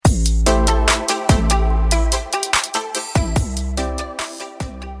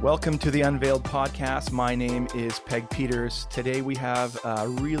Welcome to the Unveiled podcast. My name is Peg Peters. Today we have a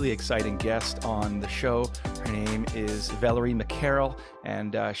really exciting guest on the show. Her name is Valeria McCarroll,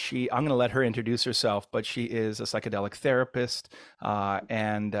 and I'm going to let her introduce herself, but she is a psychedelic therapist,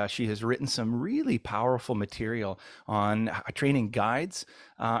 and she has written some really powerful material on training guides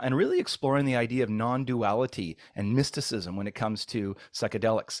and really exploring the idea of non-duality and mysticism when it comes to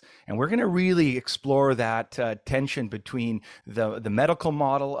psychedelics. And we're going to really explore that tension between the medical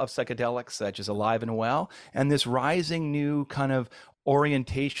model of psychedelics, such as alive and well, and this rising new kind of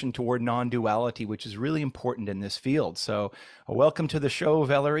orientation toward non-duality, which is really important in this field. So welcome to the show,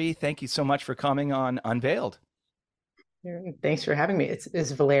 Valerie. Thank you so much for coming on Unveiled. Thanks for having me.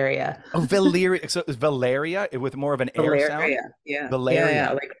 It's Valeria. Oh, Valeria. So it's Valeria with more of an air sound? Yeah. Valeria.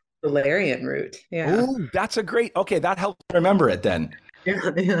 Yeah, like Valerian root. Yeah. Oh, that's a great, okay, that helps remember it then.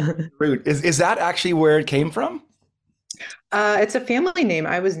 Yeah. Root. Is that actually where it came from? It's a family name.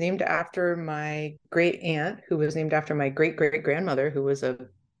 I was named after my great aunt, who was named after my great great grandmother, who was a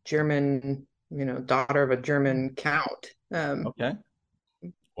German, daughter of a German count. Okay.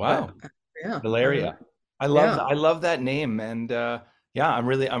 Wow. Yeah. Valeria. I love that name, and yeah, I'm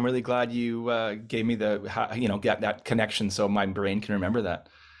really glad you gave me get that connection so my brain can remember that.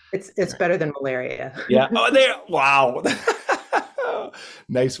 It's better than malaria. Yeah. Oh, there. Wow.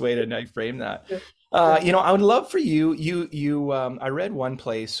 Nice way to frame that. I would love for I read one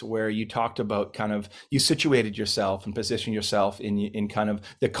place where you talked about you situated yourself and positioned yourself in kind of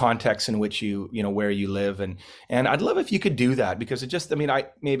the context in which where you live. And I'd love if you could do that, because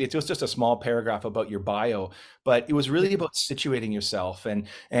maybe it was just a small paragraph about your bio, but it was really about situating yourself.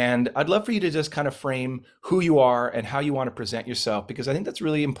 And I'd love for you to just kind of frame who you are and how you want to present yourself, because I think that's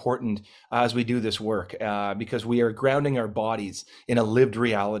really important as we do this work, because we are grounding our bodies in a lived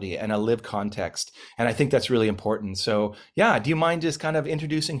reality and a lived context. And I think that's really important. So yeah, do you mind just kind of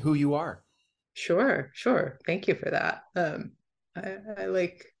introducing who you are? Sure. Thank you for that. I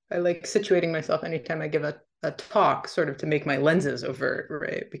like situating myself anytime I give a talk, sort of to make my lenses overt,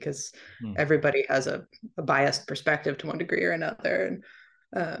 right? Because everybody has a biased perspective to one degree or another.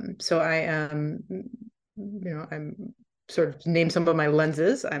 And so I am, I'm sort of name some of my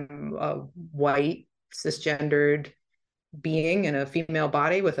lenses. I'm a white, cisgendered being in a female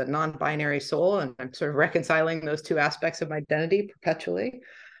body with a non-binary soul, and I'm sort of reconciling those two aspects of my identity perpetually.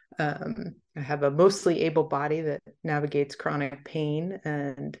 I have a mostly able body that navigates chronic pain,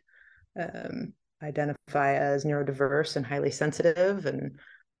 and identify as neurodiverse and highly sensitive, and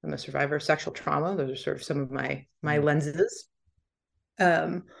I'm a survivor of sexual trauma. Those are sort of some of my lenses.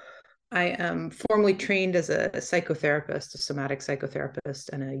 I am formally trained as a psychotherapist, a somatic psychotherapist,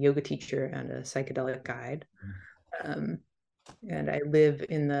 and a yoga teacher and a psychedelic guide. And I live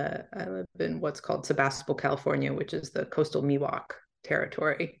in what's called Sebastopol, California, which is the coastal Miwok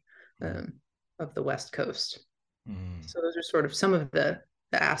territory of the West Coast. So those are sort of some of the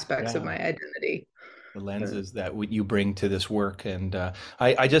aspects of my identity. The lenses that you bring to this work. And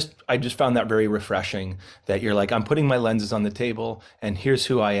I just found that very refreshing, that you're like, I'm putting my lenses on the table and here's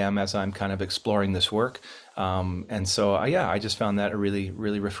who I am as I'm kind of exploring this work. And so, I just found that a really,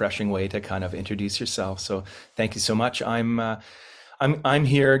 really refreshing way to kind of introduce yourself. So thank you so much. I'm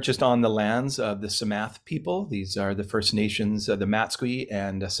here just on the lands of the Samath people. These are the First Nations, the Matsqui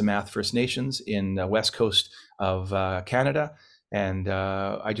and Samath First Nations in the west coast of Canada. And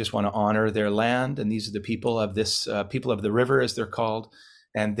I just want to honor their land. And these are the people of this, people of the river, as they're called.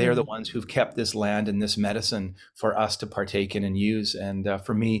 And they're the ones who've kept this land and this medicine for us to partake in and use. And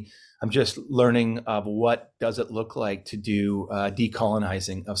for me, I'm just learning of what does it look like to do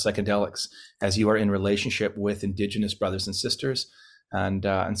decolonizing of psychedelics as you are in relationship with Indigenous brothers and sisters.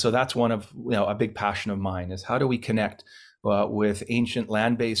 And so that's one of, a big passion of mine, is how do we connect with ancient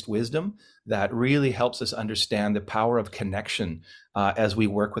land-based wisdom that really helps us understand the power of connection as we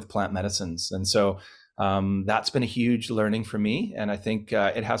work with plant medicines. And so that's been a huge learning for me. And I think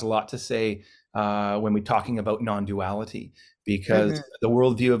it has a lot to say when we're talking about non-duality, because the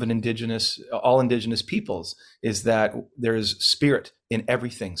worldview of all indigenous peoples is that there's spirit in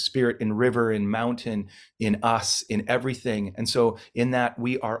everything, spirit in river, in mountain, in us, in everything. And so in that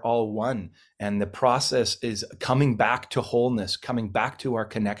we are all one. And the process is coming back to wholeness, coming back to our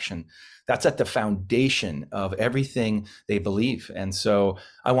connection. That's at the foundation of everything they believe. And so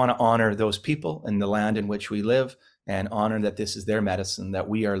I want to honor those people and the land in which we live, and honor that this is their medicine that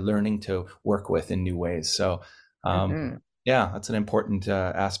we are learning to work with in new ways. So yeah, that's an important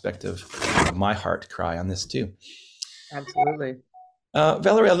aspect of my heart cry on this too. Absolutely.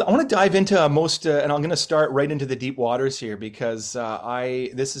 Valeria, I want to dive into and I'm going to start right into the deep waters here because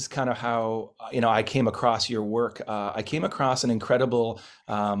this is kind of how, I came across your work. I came across an incredible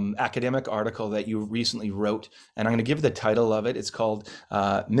academic article that you recently wrote, and I'm going to give the title of it. It's called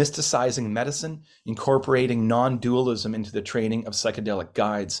Mysticizing Medicine, Incorporating Non-Dualism into the Training of Psychedelic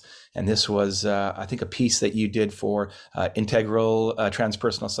Guides. And this was, I think, a piece that you did for Integral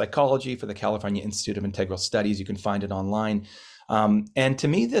Transpersonal Psychology for the California Institute of Integral Studies. You can find it online. And to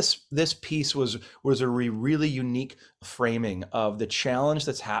me, this piece was a really unique framing of the challenge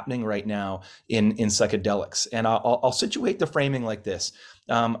that's happening right now in psychedelics. And I'll situate the framing like this.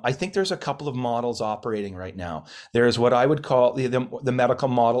 I think there's a couple of models operating right now. There's what I would call the medical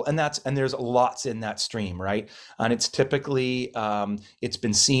model, and there's lots in that stream, right? And it's typically it's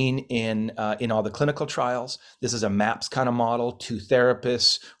been seen in all the clinical trials. This is a MAPS kind of model: 2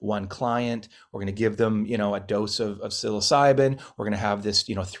 therapists, 1 client. We're going to give them, a dose of psilocybin. We're going to have this,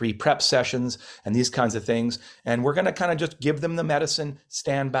 3 prep sessions and these kinds of things, and we're going to kind of just give them the medicine,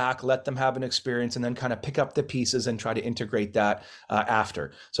 stand back, let them have an experience, and then kind of pick up the pieces and try to integrate that after.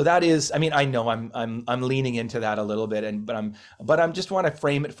 So that is, I mean, I know I'm leaning into that a little bit, but I'm just want to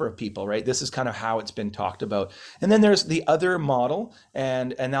frame it for people, right? This is kind of how it's been talked about. And then there's the other model,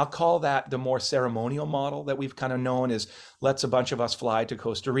 and I'll call that the more ceremonial model that we've kind of known is, let's a bunch of us fly to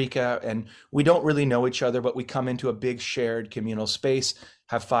Costa Rica, and we don't really know each other, but we come into a big shared communal space,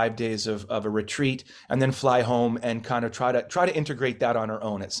 have 5 days of a retreat, and then fly home and kind of try to integrate that on our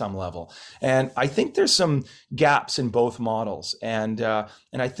own at some level. And I think there's some gaps in both models, and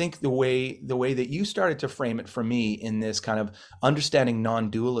I think the way that you started to frame it for me in this kind of understanding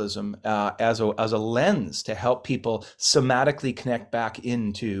non-dualism as a lens to help people somatically connect back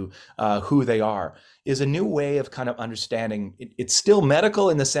into who they are is a new way of kind of understanding. It's still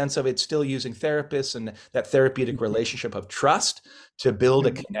medical in the sense of it's still using therapists and that therapeutic relationship of trust to build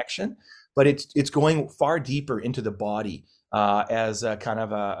a connection, but it's going far deeper into the body as a kind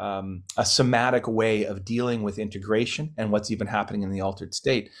of a somatic way of dealing with integration and what's even happening in the altered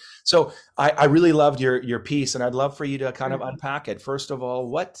state. So I really loved your piece, and I'd love for you to kind of unpack it. First of all,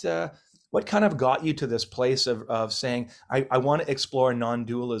 what kind of got you to this place of saying, I want to explore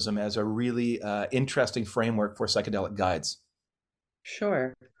non-dualism as a really interesting framework for psychedelic guides?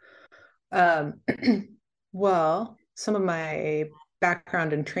 Sure. Um, well, some of my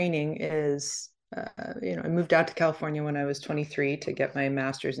background and training is, I moved out to California when I was 23 to get my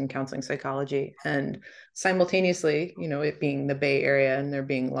master's in counseling psychology. And simultaneously, it being the Bay Area and there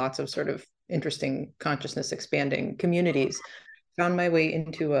being lots of sort of interesting consciousness expanding communities, found my way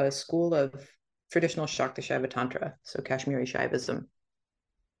into a school of traditional Shakti Shaiva Tantra, so Kashmiri Shaivism,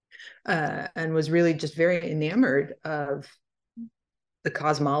 and was really just very enamored of the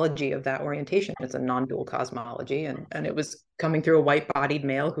cosmology of that orientation. It's a non-dual cosmology, and it was coming through a white-bodied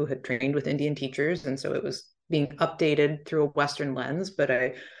male who had trained with Indian teachers, and so it was being updated through a Western lens. But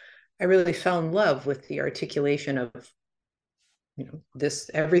I really fell in love with the articulation of, this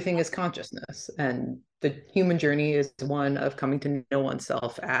everything is consciousness, and the human journey is one of coming to know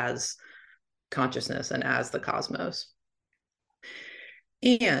oneself as consciousness and as the cosmos.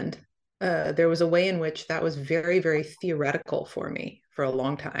 And there was a way in which that was very, very theoretical for me for a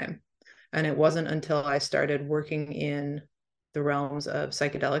long time. And it wasn't until I started working in the realms of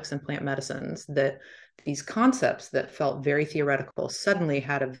psychedelics and plant medicines that these concepts that felt very theoretical suddenly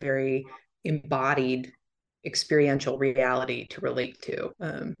had a very embodied experiential reality to relate to.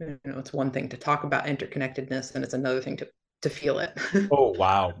 It's one thing to talk about interconnectedness, and it's another thing to feel it. Oh,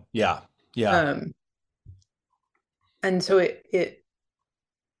 wow. Yeah. Yeah. And so it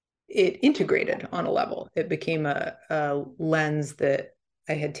integrated on a level. It became a lens that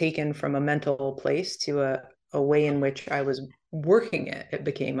I had taken from a mental place to a way in which I was working it. It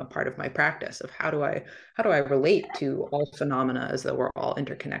became a part of my practice of how do I relate to all phenomena as though we're all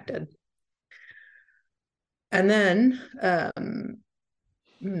interconnected. And then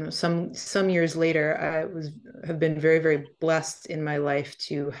some years later, have been very, very blessed in my life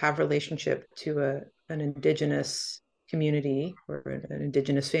to have relationship to an indigenous community or an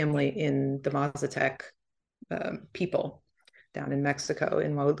indigenous family in the Mazatec people down in Mexico,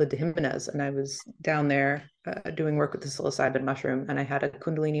 in Huautla de Jimenez. And I was down there doing work with the psilocybin mushroom, and I had a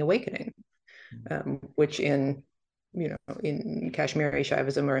Kundalini awakening, which in Kashmiri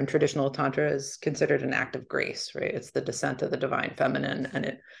Shaivism or in traditional Tantra is considered an act of grace, right? It's the descent of the divine feminine,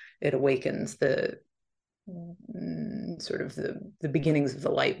 and it awakens the sort of the beginnings of the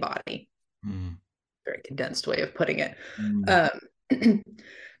light body. Very condensed way of putting it.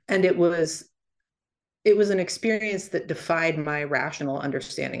 And it was an experience that defied my rational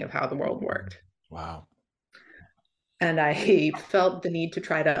understanding of how the world worked. Wow. And I felt the need to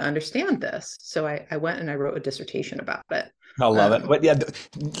try to understand this. So I went and I wrote a dissertation about it. I love it. Um, But yeah,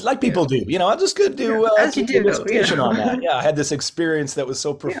 like you people know, do, I'm just going to do as you do a do, dissertation on that. Yeah, I had this experience that was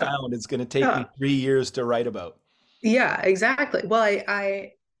so yeah, profound. It's going to take yeah, me 3 years to write about. yeah, exactly. Well,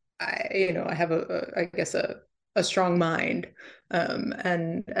 I have I guess a strong mind,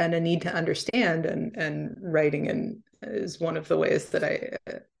 and a need to understand, and writing and is one of the ways that I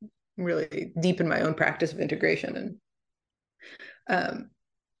really deepen my own practice of integration. Um,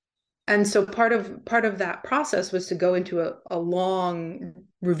 and so part of that process was to go into a long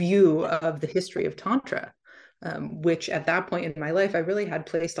review of the history of Tantra, which at that point in my life I really had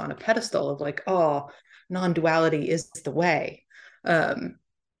placed on a pedestal of like, oh, non-duality is the way. Um,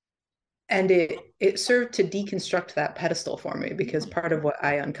 and it served to deconstruct that pedestal for me, because part of what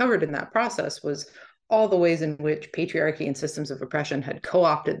I uncovered in that process was all the ways in which patriarchy and systems of oppression had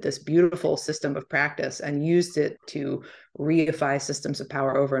co-opted this beautiful system of practice and used it to reify systems of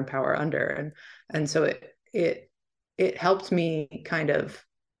power over and power under. And so it helped me kind of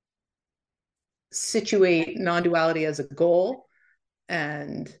situate non-duality as a goal,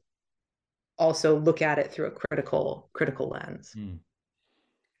 and also look at it through a critical lens. Mm.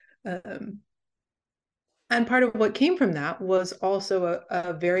 um, And part of what came from that was also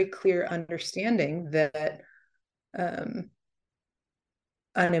a very clear understanding that um,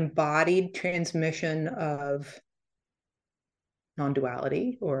 an embodied transmission of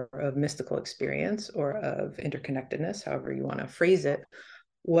non-duality, or of mystical experience, or of interconnectedness, however you want to phrase it,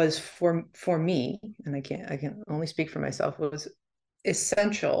 was for me, and I can only speak for myself, was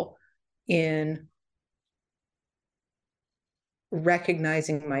essential in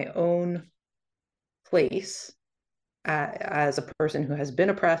recognizing my own place as a person who has been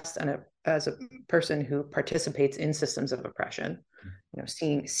oppressed, and as a person who participates in systems of oppression,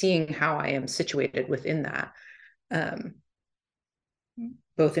 seeing how I am situated within that, um,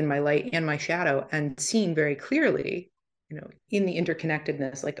 both in my light and my shadow, and seeing very clearly, in the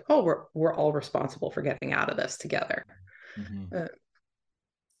interconnectedness, like, oh, we're all responsible for getting out of this together. Hmm. uh,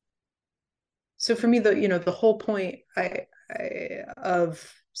 so for me, the whole point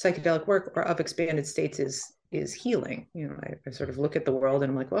of psychedelic work, or of expanded states, is healing. I sort of look at the world and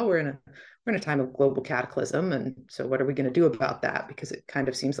I'm like, well, we're in a time of global cataclysm, and so what are we going to do about that? Because it kind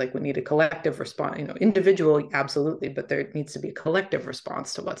of seems like we need a collective response. Individual, absolutely, but there needs to be a collective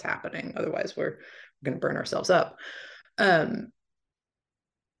response to what's happening. Otherwise, we're going to burn ourselves up. Um,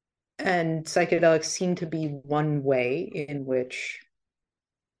 and psychedelics seem to be one way in which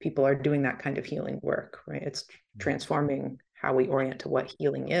people are doing that kind of healing work, right? It's transforming how we orient to what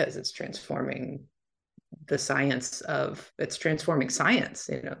healing is. It's transforming it's transforming science.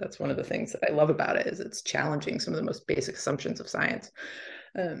 That's one of the things that I love about it, is it's challenging some of the most basic assumptions of science,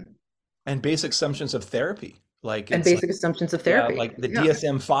 um, And basic assumptions of therapy. Like and it's like, basic assumptions of yeah, therapy. like the Yeah.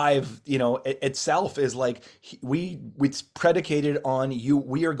 DSM-5, itself is like it's predicated on you.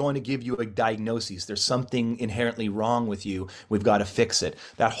 We are going to give you a diagnosis. There's something inherently wrong with you. We've got to fix it.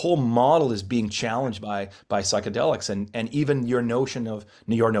 That whole model is being challenged by psychedelics, and even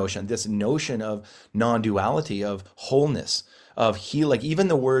this notion of non-duality, of wholeness, of heal. Like even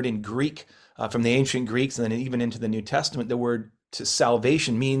the word in Greek, from the ancient Greeks, and then even into the New Testament, the word to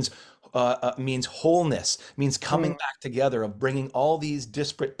salvation means wholeness, means coming Mm-hmm. back together, of bringing all these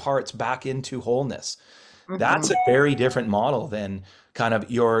disparate parts back into wholeness. That's Mm-hmm. a very different model than kind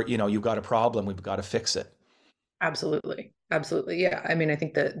of you've got a problem, we've got to fix it. Absolutely. Absolutely. Yeah. I mean, I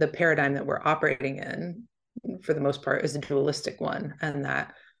think the paradigm that we're operating in, for the most part, is a dualistic one. And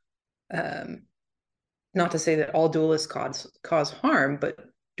that, um, not to say that all dualists cause harm, but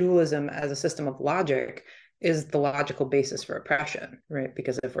dualism as a system of logic is the logical basis for oppression, right?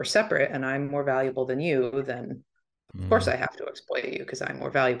 Because if we're separate and I'm more valuable than you, then of course Mm, I have to exploit you because I'm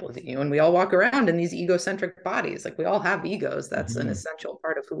more valuable than you. And we all walk around in these egocentric bodies. Like, we all have egos. That's an mhm, essential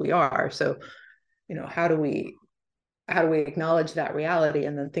part of who we are. So, how do we acknowledge that reality,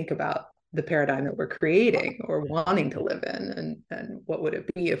 and then think about the paradigm that we're creating or wanting to live in, and what would it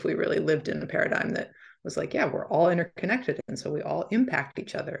be if we really lived in a paradigm that was like, yeah, we're all interconnected, and so we all impact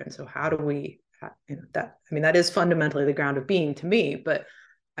each other. And so how do we, that, I mean, that is fundamentally the ground of being to me, but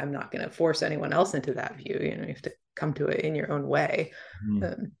I'm not going to force anyone else into that view. You have to come to it in your own way.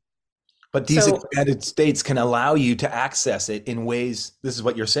 mhm. um, But these so expanded states can allow you to access it in ways. This is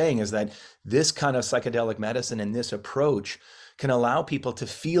what you're saying, is that this kind of psychedelic medicine and this approach can allow people to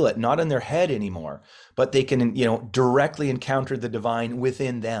feel it not in their head anymore, but they can, directly encounter the divine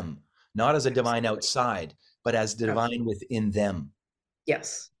within them, not as a divine absolutely, outside, but as divine absolutely, within them.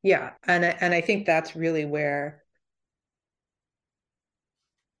 yes, yeah. And I think that's really where,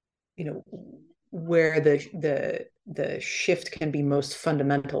 you know where the shift can be most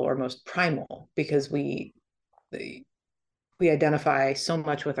fundamental or most primal, because we identify so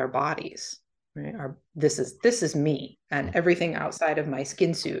much with our bodies, right? This is me, and everything outside of my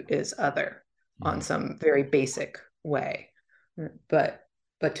skin suit is other on some very basic way. But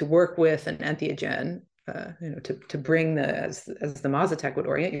to work with an entheogen, to bring as the Mazatec would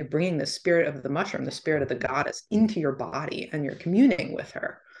orient, you're bringing the spirit of the mushroom, the spirit of the goddess, into your body, and you're communing with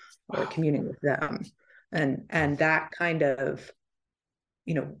her or communing with them, and that kind of,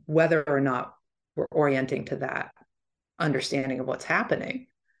 whether or not we're orienting to that understanding of what's happening.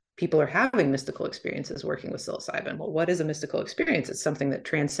 People are having mystical experiences working with psilocybin. Well, what is a mystical experience? It's something that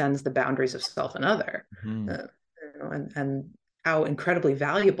transcends the boundaries of self and other. And how incredibly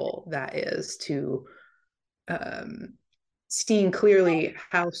valuable that is to seeing clearly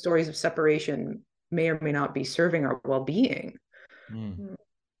how stories of separation may or may not be serving our well-being.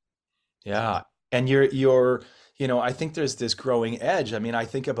 Yeah. And I think there's this growing edge. I mean, I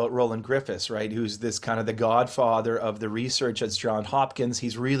think about Roland Griffiths, right? Who's this kind of the godfather of the research at Johns Hopkins.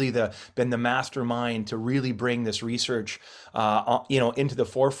 He's really been the mastermind to really bring this research, into the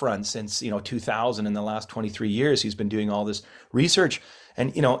forefront since, 2000. In the last 23 years, he's been doing all this research.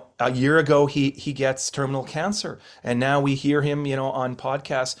 And, a year ago, he gets terminal cancer. And now we hear him, on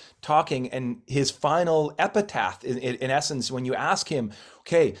podcasts talking, and his final epitaph, in essence, when you ask him,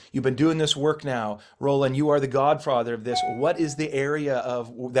 okay, you've been doing this work now, Roland, you are the godfather of this. What is the area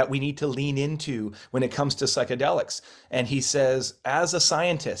that we need to lean into when it comes to psychedelics? And he says, as a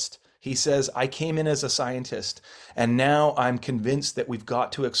scientist, he says, I came in as a scientist, and now I'm convinced that we've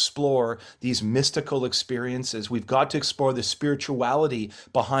got to explore these mystical experiences. We've got to explore the spirituality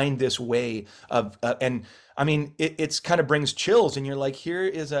behind this way of, and I mean, it's kind of brings chills, and you're like, here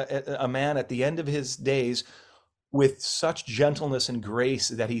is a man at the end of his days with such gentleness and grace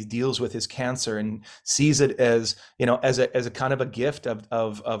that he deals with his cancer and sees it as, as a kind of a gift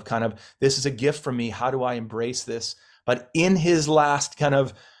of kind of, this is a gift from me. How do I embrace this? But in his last kind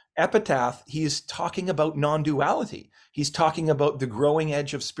of epitaph, he's talking about non-duality. He's talking about the growing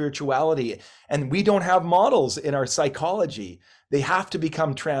edge of spirituality. And we don't have models in our psychology. They have to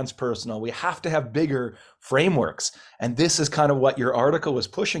become transpersonal. We have to have bigger frameworks. And this is kind of what your article was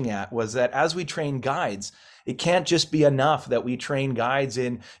pushing at, was that as we train guides, it can't just be enough that we train guides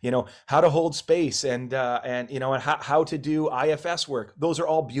in, how to hold space and how to do IFS work. Those are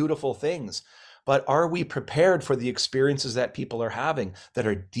all beautiful things. But are we prepared for the experiences that people are having that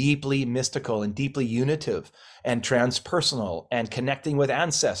are deeply mystical and deeply unitive and transpersonal and connecting with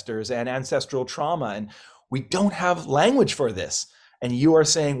ancestors and ancestral trauma? And we don't have language for this. And you are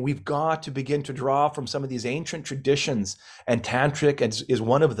saying we've got to begin to draw from some of these ancient traditions, and tantric is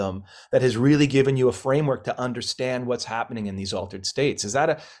one of them, that has really given you a framework to understand what's happening in these altered states. Is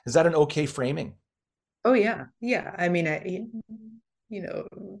that an okay framing? Oh yeah. I mean, I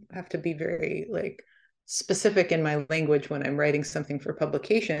have to be very specific in my language when I'm writing something for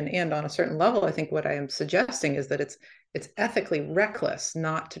publication. And on a certain level, I think what I am suggesting is that it's ethically reckless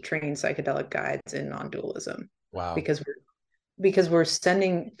not to train psychedelic guides in non-dualism. Wow. Because we're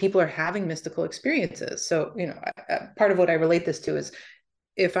sending, people are having mystical experiences. So, part of what I relate this to is,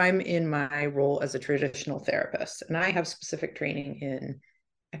 if I'm in my role as a traditional therapist and I have specific training in,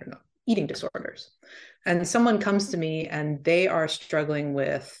 I don't know, eating disorders, and someone comes to me and they are struggling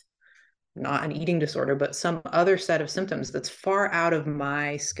with not an eating disorder, but some other set of symptoms that's far out of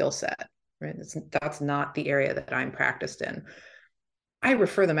my skill set, right? That's not the area that I'm practiced in. I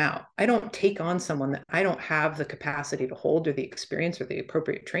refer them out. I don't take on someone that I don't have the capacity to hold or the experience or the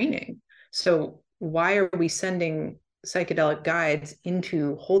appropriate training. So why are we sending psychedelic guides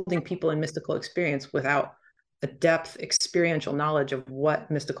into holding people in mystical experience without a depth experiential knowledge of what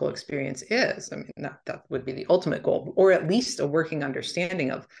mystical experience is? I mean, that would be the ultimate goal, or at least a working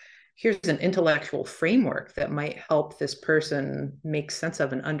understanding of, here's an intellectual framework that might help this person make sense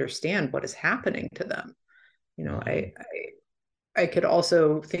of and understand what is happening to them. I could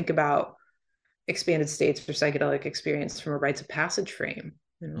also think about expanded states or psychedelic experience from a rites of passage frame,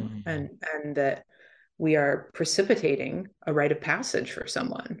 and that we are precipitating a rite of passage for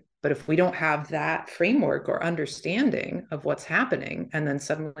someone. But if we don't have that framework or understanding of what's happening, and then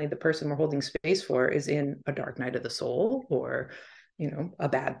suddenly the person we're holding space for is in a dark night of the soul, or a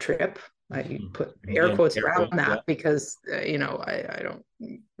bad trip. I put air quotes around that, yeah. Because I don't,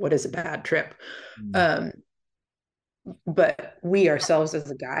 what is a bad trip? But we ourselves as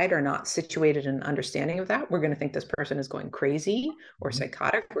a guide are not situated in understanding of that. We're going to think this person is going crazy or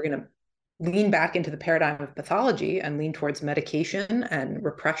psychotic. We're going to lean back into the paradigm of pathology and lean towards medication and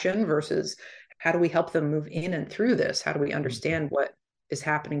repression versus how do we help them move in and through this? How do we understand what is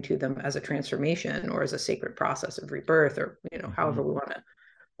happening to them as a transformation or as a sacred process of rebirth, or however we want to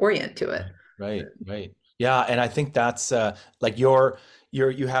orient to it. Right, right. Yeah, and I think that's like you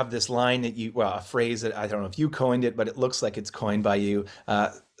have this line that well, a phrase that I don't know if you coined it, but it looks like it's coined by you.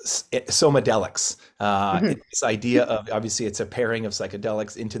 Somadelics. Mm-hmm. This idea of, obviously it's a pairing of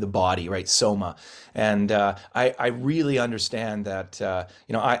psychedelics into the body, right? Soma. And I really understand that,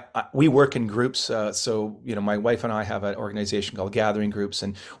 we work in groups. So, my wife and I have an organization called Gathering Groups,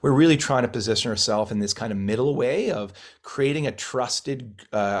 and we're really trying to position ourselves in this kind of middle way of creating a trusted,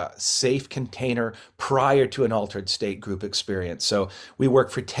 safe container prior to an altered state group experience. So we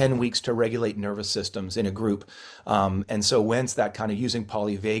work for 10 weeks to regulate nervous systems in a group. And so whence that kind of using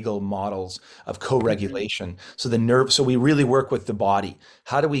polyvagal models of co-regulation. So we really work with the body.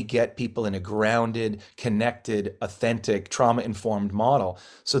 How do we get people in a grounded, connected, authentic, trauma-informed model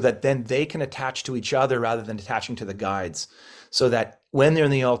so that then they can attach to each other rather than attaching to the guides? So that when they're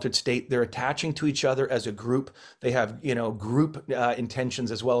in the altered state, they're attaching to each other as a group. They have, group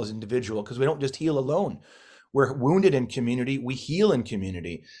intentions as well as individual, because we don't just heal alone. We're wounded in community, we heal in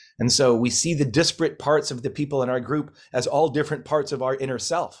community. And so we see the disparate parts of the people in our group as all different parts of our inner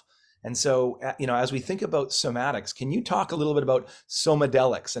self. And so, as we think about somatics, can you talk a little bit about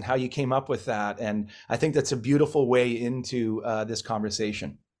somadelics and how you came up with that? And I think that's a beautiful way into this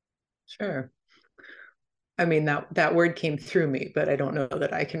conversation. Sure. I mean, that word came through me, but I don't know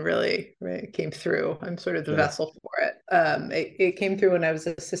that I can really, right? It came through. I'm sort of the Sure. vessel for it. It came through when I was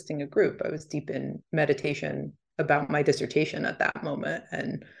assisting a group. I was deep in meditation about my dissertation at that moment.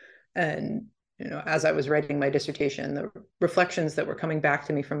 And as I was writing my dissertation, the reflections that were coming back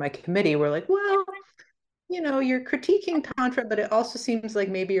to me from my committee were like, well, you're critiquing Tantra, but it also seems like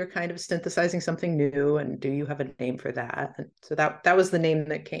maybe you're kind of synthesizing something new. And do you have a name for that? And so that was the name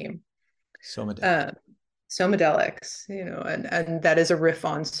that came. Somadelics. Somadelics, and that is a riff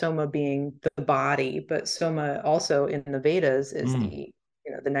on soma being the body, but soma also in the Vedas is the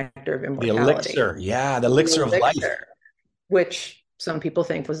nectar of The immortality. elixir. Yeah, the elixir of life. Which some people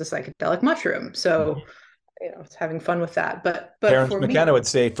think was a psychedelic mushroom. So, it's having fun with that. But Terence for me, McKenna would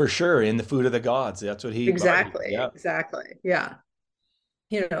say, for sure, in the food of the gods. That's what he argued. exactly, Yeah. exactly. Yeah.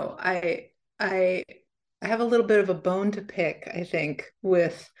 I I have a little bit of a bone to pick, I think,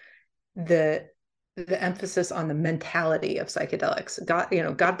 with the emphasis on the mentality of psychedelics.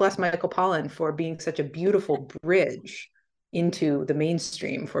 God bless Michael Pollan for being such a beautiful bridge into the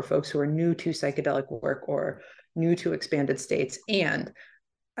mainstream for folks who are new to psychedelic work or new to expanded states. And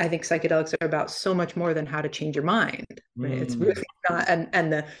I think psychedelics are about so much more than how to change your mind. Right? It's really not,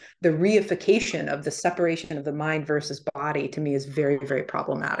 and the reification of the separation of the mind versus body to me is very, very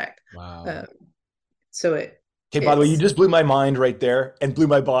problematic. Wow. So Okay, by the way, you just blew my mind right there and blew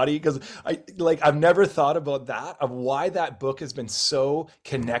my body, because I've never thought about that, of why that book has been so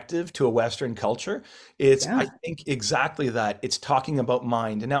connective to a Western culture. I think exactly that. It's talking about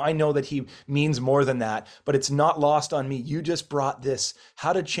mind. And now I know that he means more than that, but it's not lost on me. You just brought this,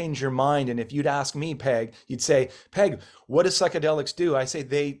 how to change your mind. And if you'd ask me, Peg, you'd say, Peg, what do psychedelics do? I say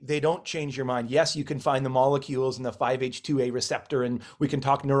they don't change your mind. Yes, you can find the molecules and the 5-HT2A receptor, and we can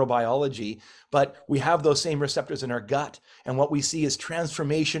talk neurobiology, but we have those same receptors in our gut. And what we see is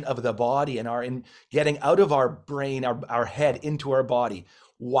transformation of the body and in getting out of our brain, our head into our body.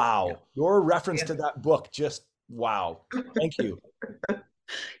 Wow. Yeah. Your reference to that book, just wow. Thank you.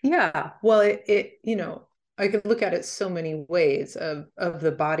 Yeah. Well, I could look at it so many ways of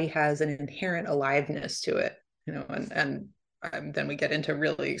the body has an inherent aliveness to it, and then we get into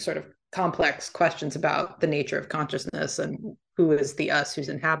really sort of complex questions about the nature of consciousness and who is the us who's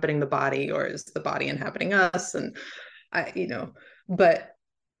inhabiting the body, or is the body inhabiting us? And but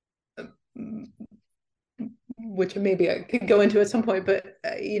which maybe I could go into at some point, but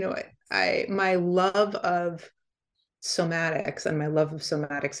my love of somatics and my love of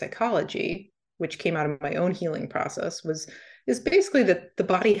somatic psychology, which came out of my own healing process, is basically that the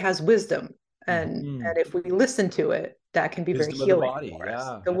body has wisdom, and if we listen to it, that can be Wisdom very healing of the body, for us.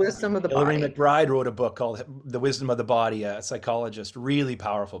 yeah. The wisdom of the Hillary body. McBride wrote a book called The Wisdom of the Body, a psychologist, really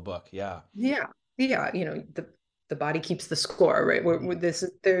powerful book. Yeah. Yeah. The body keeps the score, right?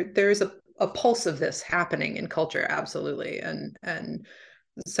 There's a pulse of this happening in culture, absolutely, and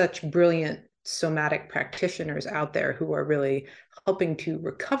such brilliant somatic practitioners out there who are really helping to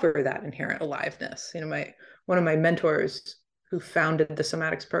recover that inherent aliveness. One of my mentors who founded the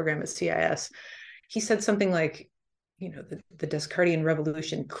somatics program at CIS, he said something like, the Descartesian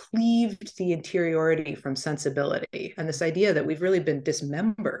revolution cleaved the interiority from sensibility, and this idea that we've really been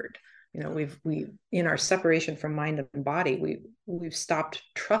dismembered. We in our separation from mind and body, we've stopped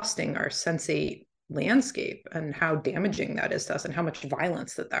trusting our sensate landscape and how damaging that is to us and how much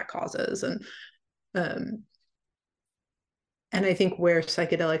violence that causes. Um, and I think where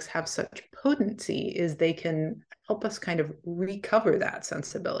psychedelics have such potency is they can help us kind of recover that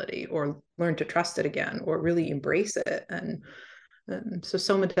sensibility or learn to trust it again or really embrace it. And so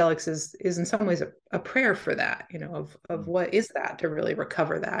Somadelics is in some ways a prayer for that, of what is that to really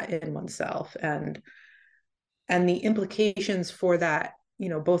recover that in oneself, and the implications for that,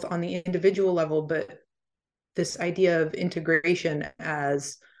 both on the individual level, but this idea of integration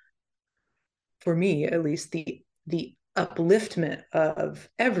as, for me at least, the upliftment of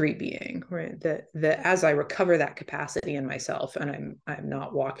every being, right? That as I recover that capacity in myself, and I'm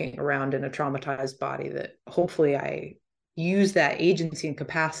not walking around in a traumatized body, that hopefully I use that agency and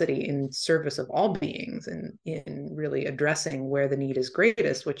capacity in service of all beings and in really addressing where the need is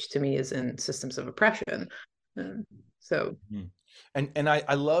greatest, which to me is in systems of oppression. So And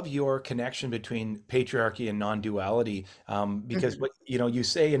I love your connection between patriarchy and non-duality, because what you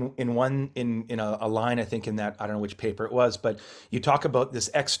say in a line, I think in that, I don't know which paper it was, but you talk about this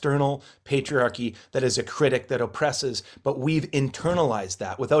external patriarchy that is a critic that oppresses, but we've internalized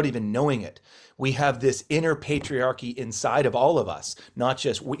that without even knowing it. We have this inner patriarchy inside of all of us, not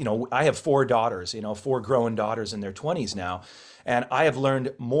just, I have four daughters, four grown daughters in their 20s now. And I have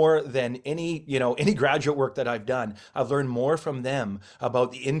learned more than any graduate work that I've done. I've learned more from them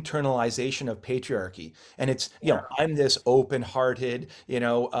about the internalization of patriarchy. And it's, I'm this open-hearted,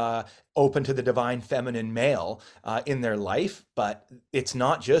 open to the divine feminine male in their life, but it's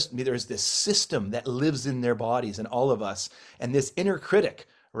not just me. There's this system that lives in their bodies and all of us, and this inner critic,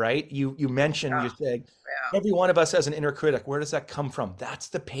 right? You mentioned, you said, every one of us has an inner critic. Where does that come from? That's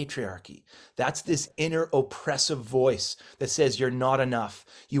the patriarchy. That's this inner oppressive voice that says you're not enough.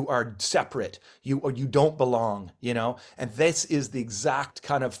 You are separate. You don't belong, And this is the exact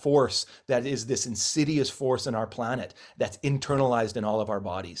kind of force that is this insidious force in our planet that's internalized in all of our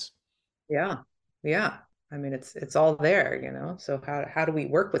bodies. Yeah. Yeah. I mean, it's all there, So how do we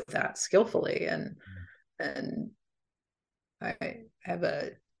work with that skillfully? And I have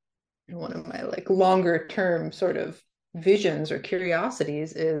one of my longer term sort of visions or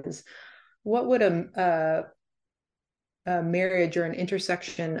curiosities is, what would a marriage or an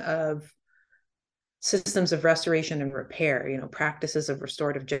intersection of systems of restoration and repair, practices of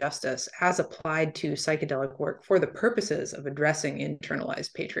restorative justice as applied to psychedelic work for the purposes of addressing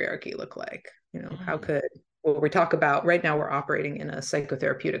internalized patriarchy look like? How could, well, we talk about right now we're operating in a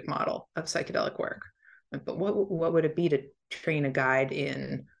psychotherapeutic model of psychedelic work, but what would it be to train a guide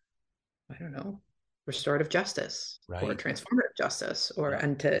in, I don't know, restorative justice or Right. transformative justice,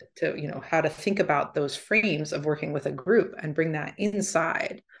 and to how to think about those frames of working with a group and bring that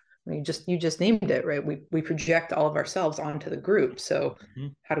inside. I mean, you just named it, right? We project all of ourselves onto the group. So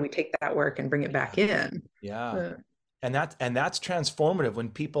how do we take that work and bring it back in? Yeah. And that's transformative when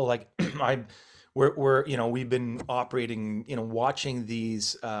people like we've been operating, watching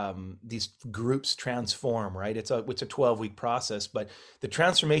these groups transform, right? It's a 12-week process, but the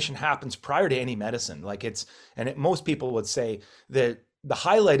transformation happens prior to any medicine. Most people would say that the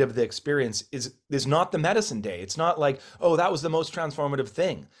highlight of the experience is not the medicine day. It's not like, oh, that was the most transformative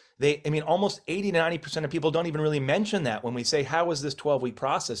thing. Almost 80 to 90% of people don't even really mention that when we say, how was this 12-week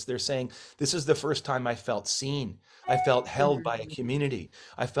process? They're saying, this is the first time I felt seen. I felt held by a community.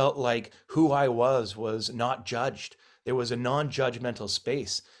 I felt like who I was not judged. There was a non-judgmental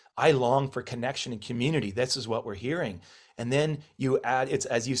space. I long for connection and community. This is what we're hearing. And then you add, it's,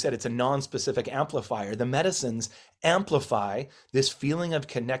 as you said, it's a non-specific amplifier. The medicines amplify this feeling of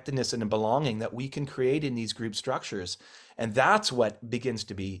connectedness and belonging that we can create in these group structures. And that's what begins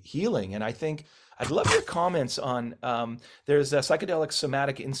to be healing. And I think I'd love your comments on, there's a Psychedelic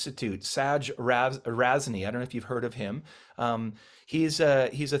Somatic Institute, Saj Razni. I don't know if you've heard of him. He's a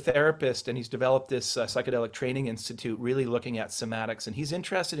therapist, and he's developed this psychedelic training institute really looking at somatics, and he's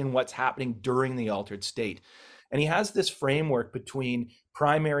interested in what's happening during the altered state. And he has this framework between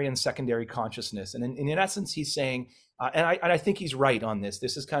primary and secondary consciousness. And in essence, he's saying, and I think he's right on this.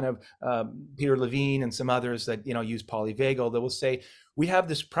 This is kind of Peter Levine and some others that use polyvagal that will say we have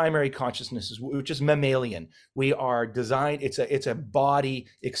this primary consciousness, which is mammalian. We are designed. It's a body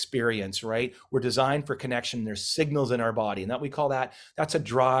experience, right? We're designed for connection. There's signals in our body, and that we call that's a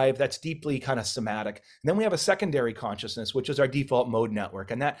drive. That's deeply kind of somatic. And then we have a secondary consciousness, which is our default mode network,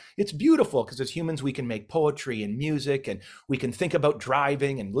 and that it's beautiful because as humans we can make poetry and music, and we can think about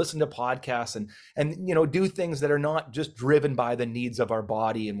driving and listen to podcasts and do things that are not just driven by the needs of our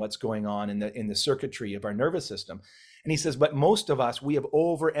body and what's going on in the circuitry of our nervous system. And he says, but most of us, we have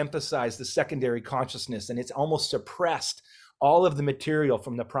overemphasized the secondary consciousness, and it's almost suppressed all of the material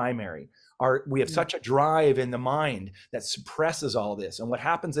from the primary. We have such a drive in the mind that suppresses all this. And what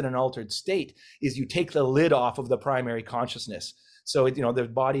happens in an altered state is you take the lid off of the primary consciousness. So, the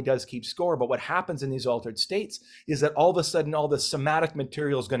body does keep score, but what happens in these altered states is that all of a sudden, all the somatic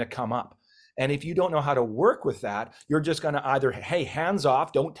material is going to come up. And if you don't know how to work with that, you're just going to either, hey, hands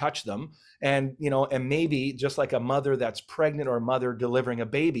off, don't touch them. And, and maybe just like a mother that's pregnant or a mother delivering a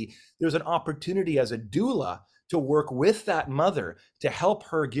baby, there's an opportunity as a doula to work with that mother to help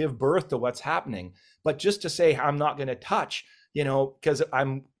her give birth to what's happening. But just to say, I'm not going to touch, because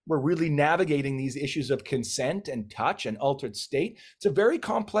we're really navigating these issues of consent and touch and altered state. It's a very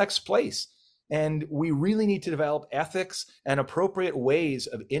complex place. And we really need to develop ethics and appropriate ways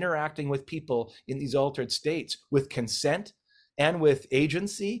of interacting with people in these altered states with consent and with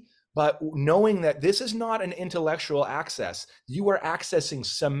agency, but knowing that this is not an intellectual access. You are accessing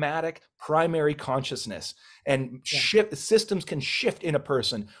somatic primary consciousness, and systems can shift in a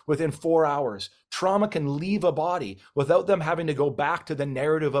person within 4 hours. Trauma can leave a body without them having to go back to the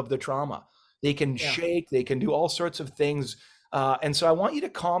narrative of the trauma. They can shake, they can do all sorts of things. And so I want you to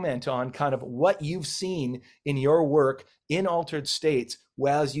comment on kind of what you've seen in your work in altered states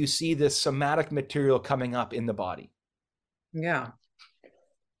as you see this somatic material coming up in the body. Yeah.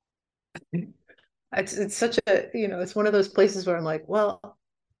 It's such a, it's one of those places where I'm like, well,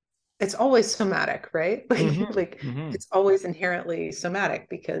 it's always somatic, right? It's always inherently somatic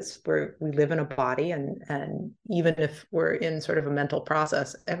because we live in a body, and even if we're in sort of a mental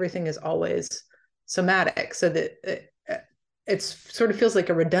process, everything is always somatic. So that it sort of feels like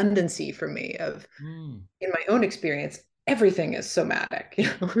a redundancy for me of, in my own experience, everything is somatic.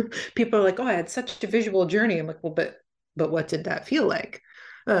 People are like, oh, I had such a visual journey. I'm like, well, but what did that feel like?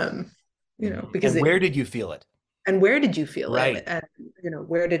 Because where did you feel it? And where did you feel right. it? And,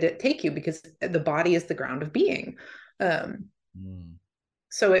 where did it take you? Because the body is the ground of being.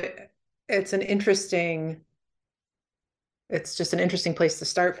 So it's just an interesting place to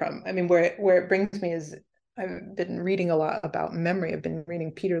start from. I mean, where it brings me is, I've been reading a lot about memory. I've been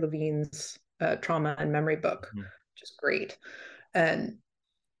reading Peter Levine's Trauma and Memory book, which is great. And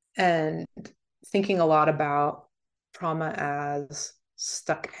thinking a lot about trauma as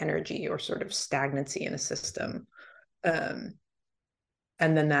stuck energy or sort of stagnancy in a system. And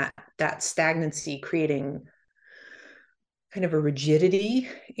then that stagnancy creating kind of a rigidity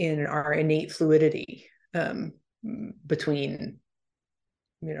in our innate fluidity between,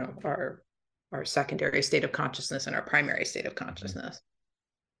 our secondary state of consciousness and our primary state of consciousness.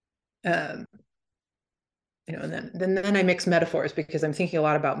 And then I mix metaphors because I'm thinking a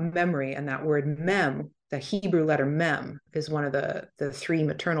lot about memory, and that word mem, the Hebrew letter mem, is one of the three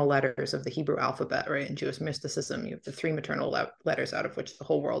maternal letters of the Hebrew alphabet, right? In Jewish mysticism, you have the three maternal letters out of which the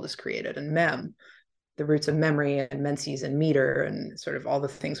whole world is created. And mem, the roots of memory and menses and meter and sort of all the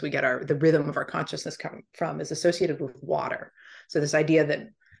things we get the rhythm of our consciousness come from, is associated with water. So this idea that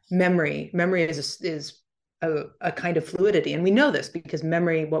memory is a kind of fluidity. And we know this because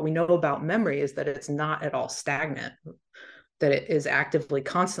what we know about memory is that it's not at all stagnant, that it is actively,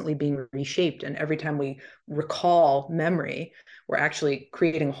 constantly being reshaped. And every time we recall memory, we're actually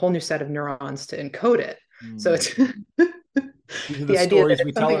creating a whole new set of neurons to encode it. So it's the idea that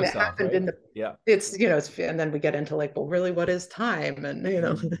it's something that happened, right? In the, it's, and then we get into like, well, really, what is time?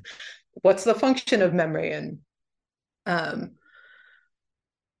 And, what's the function of memory? And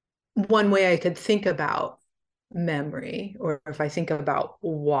one way I could think about memory, or if I think about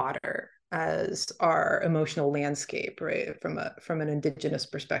water as our emotional landscape, right, from an indigenous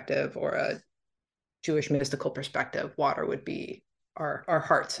perspective or a Jewish mystical perspective, water would be our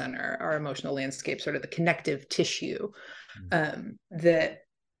heart center, our emotional landscape, sort of the connective tissue. That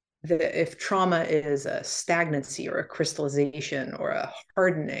if trauma is a stagnancy or a crystallization or a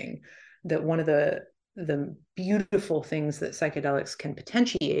hardening, that one of the beautiful things that psychedelics can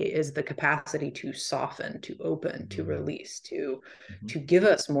potentiate is the capacity to soften, to open, to release, to give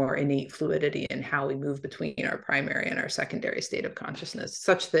us more innate fluidity in how we move between our primary and our secondary state of consciousness,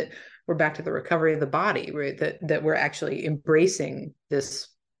 such that we're back to the recovery of the body, right? That we're actually embracing this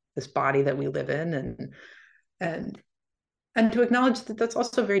body that we live in, and to acknowledge that that's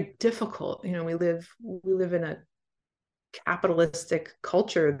also very difficult. We live in a capitalistic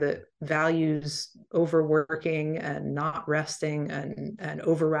culture that values overworking and not resting and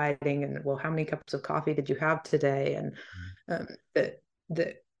overriding, and, well, how many cups of coffee did you have today? And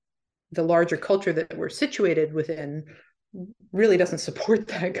the larger culture that we're situated within really doesn't support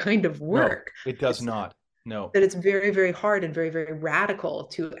that kind of work. No, it does not. No. That it's very, very hard and very, very radical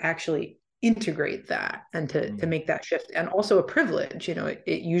to actually integrate that and to make that shift, and also a privilege.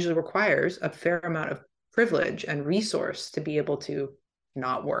 It usually requires a fair amount of privilege and resource to be able to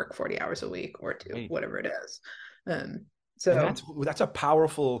not work 40 hours a week or to Right. whatever it is. Um, And so that's a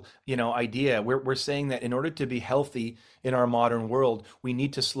powerful, idea. We're saying that in order to be healthy in our modern world, we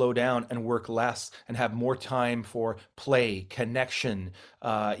need to slow down and work less and have more time for play, connection,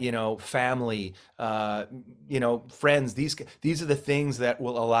 family, friends. These are the things that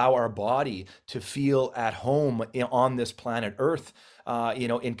will allow our body to feel at home on this planet Earth,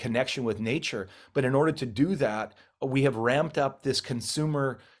 in connection with nature. But in order to do that, we have ramped up this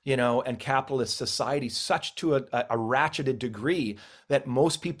consumer, and capitalist society such to a ratcheted degree that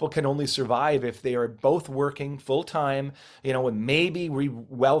most people can only survive if they are both working full time, and maybe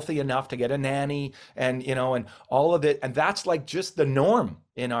wealthy enough to get a nanny, and all of it. And that's like just the norm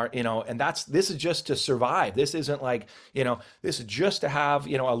in our, and this is just to survive. This isn't like, this is just to have,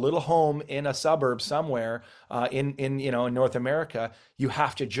 a little home in a suburb somewhere, in North America. You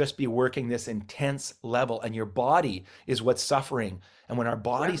have to just be working this intense level, and your body is what's suffering. And when our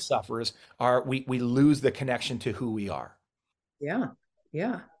body yeah, suffers, we lose the connection to who we are. yeah,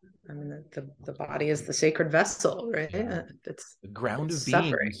 yeah. I mean, the body is the sacred vessel, right? Yeah. It's The ground of being, you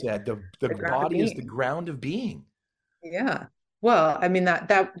suffering, said. The the ground of body is the being. ground of being. Yeah. Well, I mean that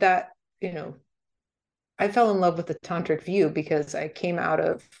I fell in love with the tantric view because I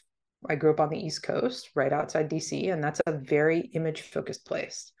grew up on the East Coast, right outside DC, and that's a very image focused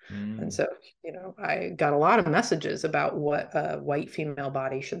place. And Mm. so, I got a lot of messages about what a white female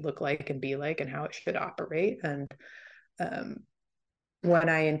body should look like and be like and how it should operate. And um, when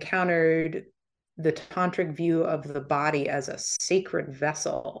I encountered the tantric view of the body as a sacred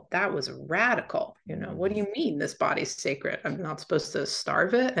vessel, that was radical. What do Mm. you mean this body's sacred? I'm not supposed to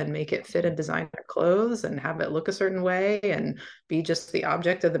starve it and make it fit in designer clothes and have it look a certain way and be just the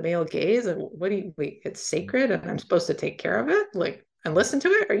object of the male gaze? And what do you wait? It's sacred and I'm supposed to take care of it, like, and listen to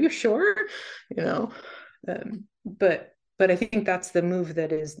it? Are you sure? You know, but I think that's the move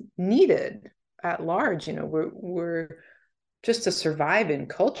that is needed at large. We're just to survive in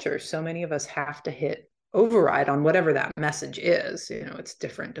culture, so many of us have to hit override on whatever that message is. It's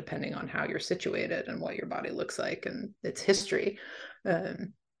different depending on how you're situated and what your body looks like and its history.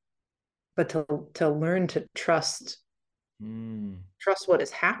 Um, but to learn to Mm. trust what is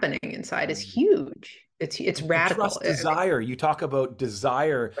happening inside is Mm. huge. It's To radical. trust desire. You talk about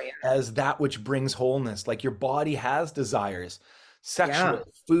desire I mean, as that which brings wholeness. Like your body has desires, yeah, sexual,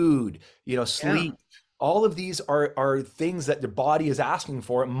 food, yeah, sleep. All of these are things that the body is asking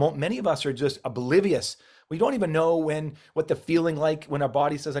for. Many of us are just oblivious. We don't even know what the feeling like when our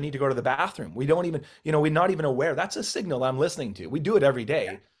body says, I need to go to the bathroom. We don't even, we're not even aware. That's a signal I'm listening to. We do it every yeah,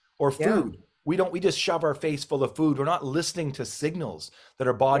 day. Or yeah, food. We just shove our face full of food. We're not listening to signals that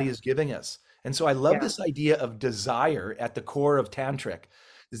our yeah, body is giving us. And so I love yeah, this idea of desire at the core of tantric,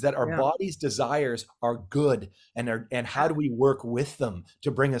 is that our yeah, body's desires are good, and how do we work with them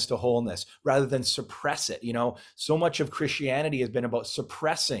to bring us to wholeness rather than suppress it? So much of Christianity has been about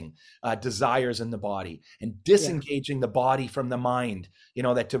suppressing desires in the body and yeah, disengaging the body from the mind.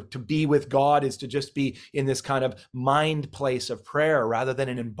 That to be with God is to just be in this kind of mind place of prayer rather than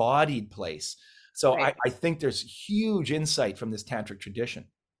an embodied place. So I, right. I think there's huge insight from this tantric tradition.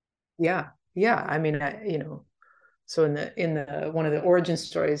 Yeah, yeah. I mean, so in the one of the origin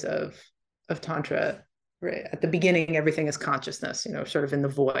stories of Tantra, right, at the beginning, everything is consciousness, sort of in the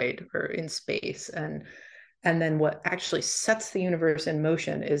void or in space. And then what actually sets the universe in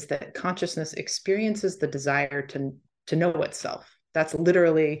motion is that consciousness experiences the desire to know itself. That's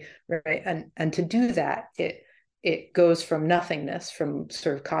literally right. And to do that, it goes from nothingness, from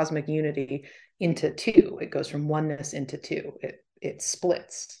sort of cosmic unity into two. It goes from oneness into two. It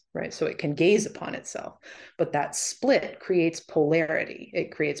splits, right? So it can gaze upon itself. But that split creates polarity.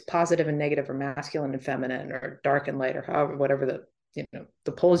 It creates positive and negative, or masculine and feminine, or dark and light, or however, whatever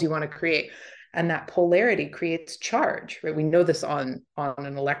the poles you want to create. And that polarity creates charge, right? We know this on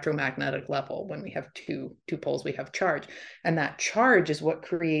an electromagnetic level. When we have two poles, we have charge. And that charge is what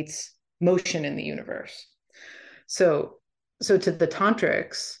creates motion in the universe. So, so to the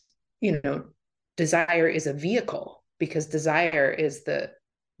tantrics, desire is a vehicle, because desire is the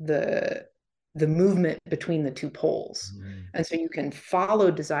the movement between the two poles. Mm. And so you can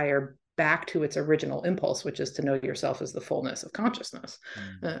follow desire back to its original impulse, which is to know yourself as the fullness of consciousness.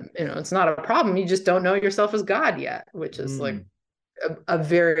 Mm. It's not a problem. You just don't know yourself as God yet, which is like Mm. a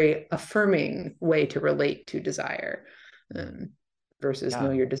very affirming way to relate to desire, um, versus know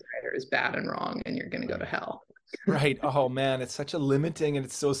Yeah, your desire is bad and wrong and you're going to go to right. hell. Right. Oh man, it's such a limiting, and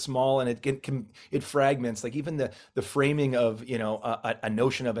it's so small, and it fragments. Like even the framing of, a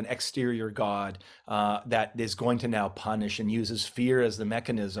notion of an exterior God that is going to now punish and uses fear as the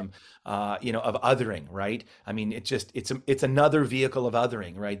mechanism, of othering. Right. I mean, it's another vehicle of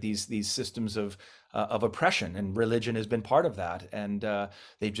othering. Right. These systems of oppression, and religion has been part of that, and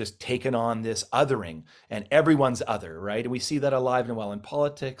they've just taken on this othering, and everyone's other. Right. And we see that alive and well in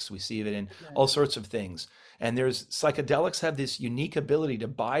politics. We see it in Right. all sorts of things. And there's psychedelics have this unique ability to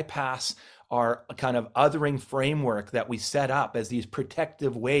bypass our kind of othering framework that we set up as these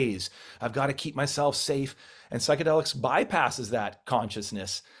protective ways. I've got to keep myself safe. And psychedelics bypasses that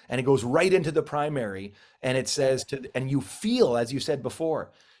consciousness, and it goes right into the primary. And it says and you feel, as you said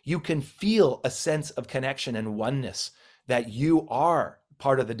before, you can feel a sense of connection and oneness, that you are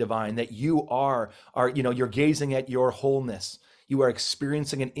part of the divine, that you're gazing at your wholeness. You are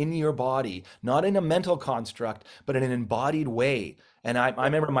experiencing it in your body, not in a mental construct, but in an embodied way. And I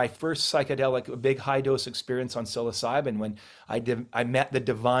remember my first psychedelic, big high dose experience on psilocybin, when I met the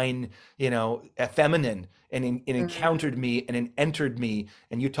divine, feminine, and it Mhm. encountered me and it entered me.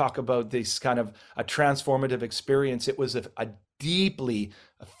 And you talk about this kind of a transformative experience. It was a deeply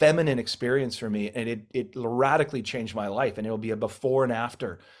feminine experience for me, and it radically changed my life. And it'll be a before and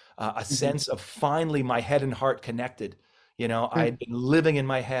after, a Mhm. sense of finally my head and heart connected. I Mhm. had been living in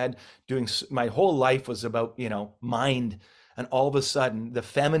my head, my whole life was about, mind. And all of a sudden, the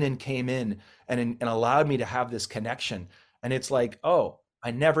feminine came in and allowed me to have this connection. And it's like, oh, I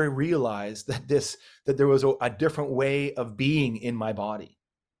never realized that there was a different way of being in my body.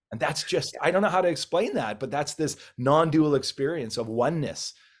 And that's just, Yeah. I don't know how to explain that, but that's this non-dual experience of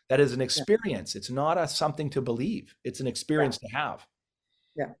oneness. That is an Yeah. experience. It's not something to believe. It's an Yeah. experience to have.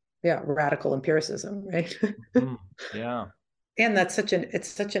 Yeah. Yeah. Radical empiricism, right? Mhm. Yeah. And it's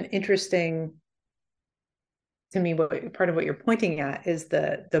such an interesting, to me, what part of what you're pointing at is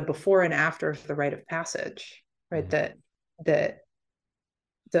the before and after of the rite of passage, right? Mhm. That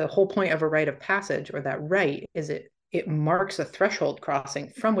the whole point of a rite of passage, or that rite, is it marks a threshold crossing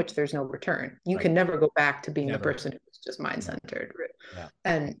from which there's no return. You Right. can never go back to being the Never. person who's just mind Yeah. centered. Right?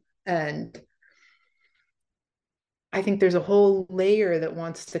 Yeah. And I think there's a whole layer that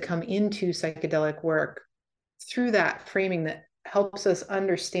wants to come into psychedelic work through that framing that helps us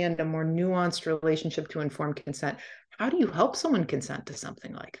understand a more nuanced relationship to informed consent. How do you help someone consent to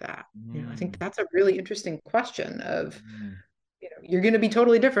something like that? I think Mm. that's a really interesting question of, Mm. you're going to be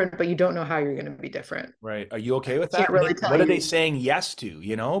totally different, but you don't know how you're going to be different. Right. Are you okay I with that? can't And really tell what are they you, saying yes to,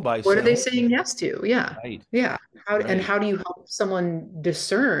 by what are saying, they oh, saying yes to? Yeah. right, Yeah. And right. how do you help someone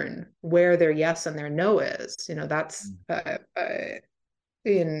discern where their yes and their no is? That's Mm.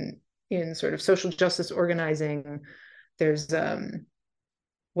 in sort of social justice organizing, there's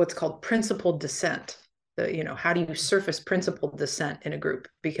what's called principled dissent. How do you surface principled dissent in a group?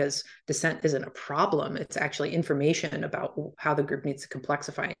 Because dissent isn't a problem; it's actually information about how the group needs to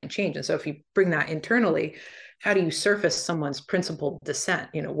complexify and change. And so, if you bring that internally, how do you surface someone's principled dissent?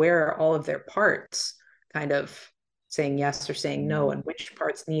 Where are all of their parts kind of saying yes or saying no, Mm. and which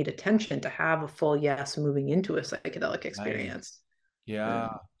parts need attention to have a full yes moving into a psychedelic Right. experience? Yeah.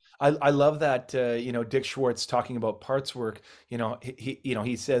 Um, I love that, Dick Schwartz talking about parts work.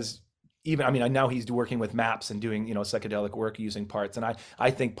 He says, even, I mean, now he's working with maps and doing, psychedelic work using parts. And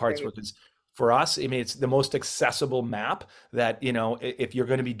I think parts right. work is, for us, I mean, it's the most accessible map that, if you're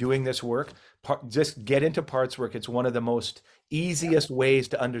going to be doing this work, just get into parts work. It's one of the most Yeah. easiest ways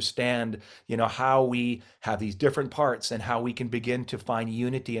to understand, how we have these different parts and how we can begin to find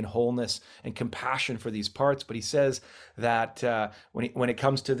unity and wholeness and compassion for these parts. But he says that when it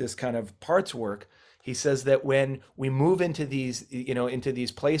comes to this kind of parts work, he says that when we move into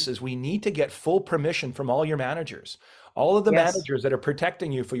these places, we need to get full permission from all your managers. All of the Yes. managers that are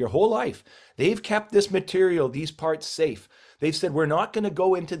protecting you for your whole life, they've kept this material, these parts safe. They've said, we're not going to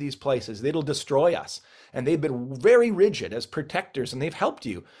go into these places. It'll destroy us. And they've been very rigid as protectors, and they've helped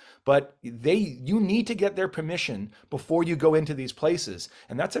you. But you need to get their permission before you go into these places.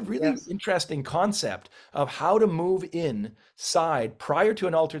 And that's a really Yes. interesting concept of how to move inside prior to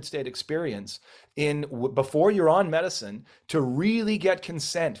an altered state experience, before you're on medicine, to really get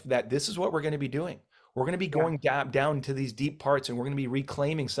consent that this is what we're going to be doing. We're going to be Yeah. going down to these deep parts, and we're going to be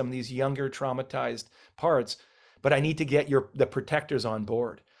reclaiming some of these younger traumatized parts. But I need to get the protectors on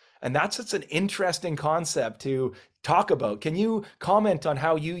board. And that's such an interesting concept to talk about. Can you comment on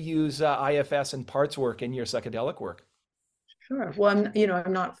how you use IFS and parts work in your psychedelic work? Sure. Well,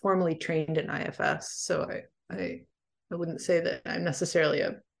 I'm not formally trained in IFS, so I wouldn't say that I'm necessarily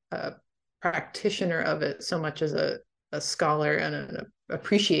a practitioner of it so much as a scholar and an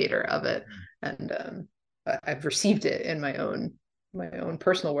appreciator of it. And I've received it in my own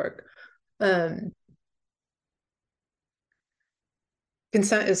personal work. Um,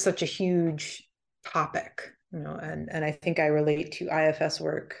 Consent is such a huge topic, and I think I relate to IFS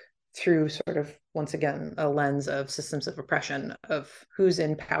work through sort of, once again, a lens of systems of oppression, of who's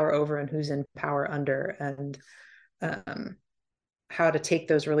in power over and who's in power under, and um, how to take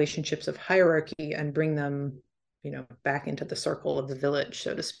those relationships of hierarchy and bring them, back into the circle of the village,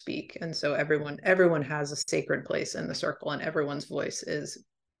 so to speak. And so everyone has a sacred place in the circle, and everyone's voice is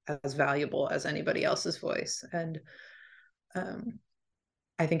as valuable as anybody else's voice. And um,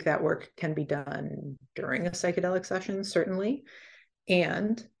 I think that work can be done during a psychedelic session, certainly.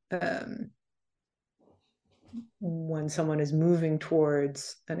 And when someone is moving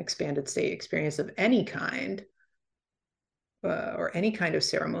towards an expanded state experience of any kind, or any kind of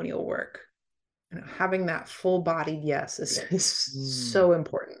ceremonial work, having that full-bodied yes is so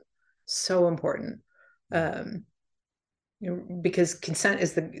important, so important. Because consent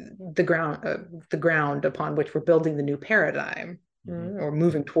is the ground upon which we're building the new paradigm, or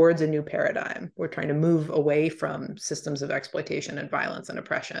moving towards a new paradigm. We're trying to move away from systems of exploitation and violence and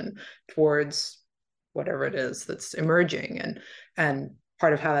oppression towards whatever it is that's emerging. And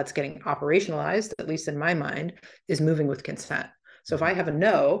part of how that's getting operationalized, at least in my mind, is moving with consent. So if I have a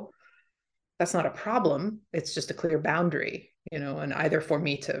no, that's not a problem. It's just a clear boundary, and either for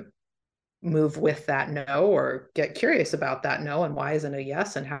me to move with that no, or get curious about that no, and why isn't a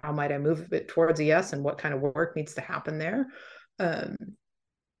yes, and how might I move it towards a yes, and what kind of work needs to happen there.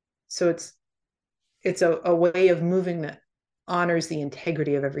 So it's a way of moving that honors the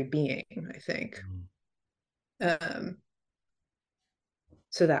integrity of every being, I think.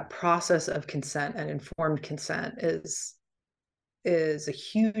 So that process of consent and informed consent is a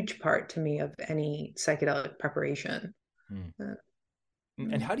huge part to me of any psychedelic preparation.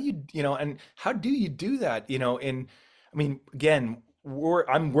 And how do you do that? I mean, again,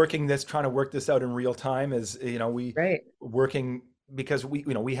 I'm working this, trying to work this out in real time, as we Right. working, because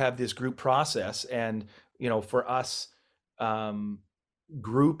we have this group process, and for us,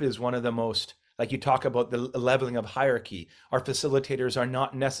 group is one of the most, like you talk about the leveling of hierarchy. Our facilitators are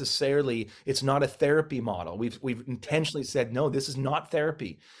not necessarily, it's not a therapy model. We've intentionally said, no, this is not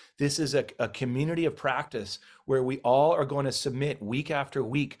therapy. This is a community of practice where we all are going to submit week after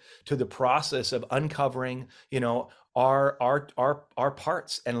week to the process of uncovering, our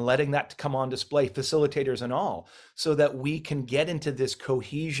parts, and letting that come on display, facilitators and all, so that we can get into this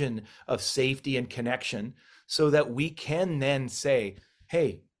cohesion of safety and connection, so that we can then say,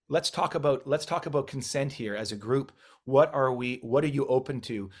 hey, let's talk about consent here as a group. What are you open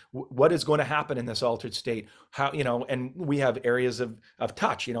to? What is going to happen in this altered state? How, and we have areas of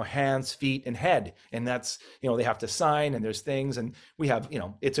touch, hands, feet, and head. And that's, they have to sign, and there's things, and we have,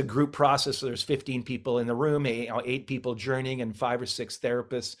 it's a group process. So there's 15 people in the room, 8 people journeying, and 5 or 6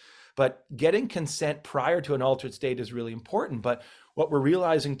 therapists. But getting consent prior to an altered state is really important. But what we're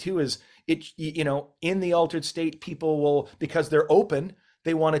realizing too is in the altered state, people will, because they're open,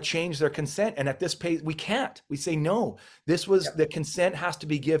 they want to change their consent. And at this pace, we can't. We say, no, the consent has to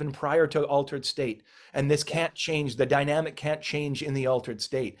be given prior to altered state. And this can't change, the dynamic can't change in the altered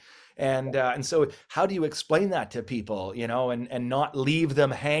state. And so how do you explain that to people, and not leave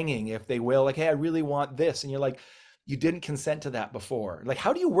them hanging, if they will, like, hey, I really want this. And you're like, you didn't consent to that before. Like,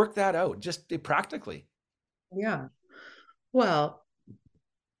 how do you work that out just practically? Yeah. Well,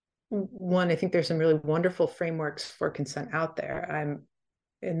 one, I think there's some really wonderful frameworks for consent out there. I'm,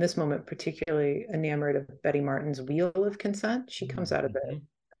 in this moment, particularly enamored of Betty Martin's Wheel of Consent. She comes out of the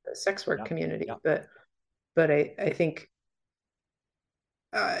sex work community, but I think,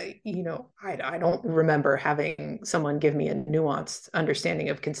 I don't remember having someone give me a nuanced understanding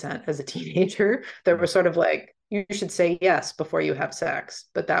of consent as a teenager. There was sort of like, you should say yes before you have sex,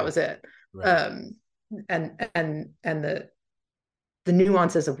 but that was it. Right. And the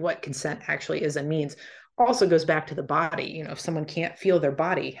nuances of what consent actually is and means also goes back to the body. If someone can't feel their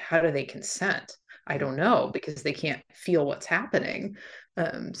body, how do they consent? I don't know, because they can't feel what's happening.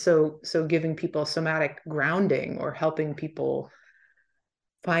 So giving people somatic grounding, or helping people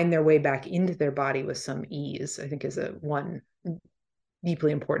find their way back into their body with some ease, I think is one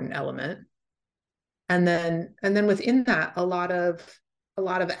deeply important element. And then within that, a lot of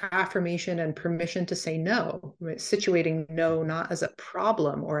affirmation and permission to say no, right? Situating no not as a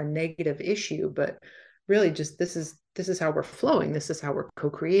problem or a negative issue, but really just, this is how we're flowing, this is how we're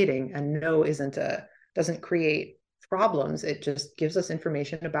co-creating. And no doesn't create problems, it just gives us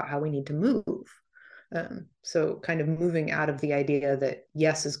information about how we need to move. So kind of moving out of the idea that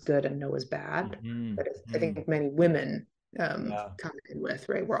yes is good and no is bad. But I think many women Yeah. come in with,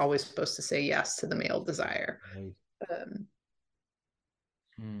 right? We're always supposed to say yes to the male desire. Right. Um,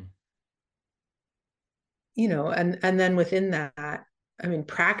 Hmm. and then within that, I mean,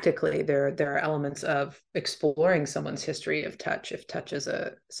 practically there are elements of exploring someone's history of touch. If touch is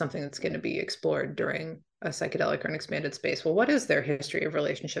a something that's going to be explored during a psychedelic or an expanded space, well, what is their history of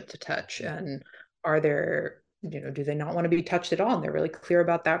relationship to touch? And are there, do they not want to be touched at all? And they're really clear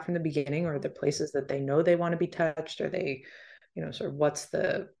about that from the beginning, or the places that they know they want to be touched? Are they, sort of what's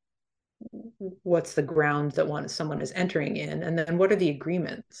the ground that someone is entering in, and then what are the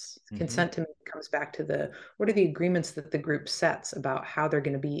agreements? Mm-hmm. Consent to me comes back to what are the agreements that the group sets about how they're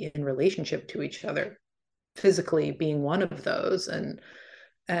going to be in relationship to each other, physically being one of those, and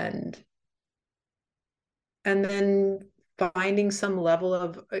and then finding some level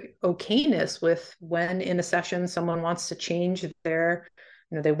of okayness with when in a session someone wants to change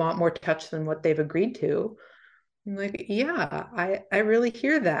they want more touch than what they've agreed to. I'm like, yeah, I really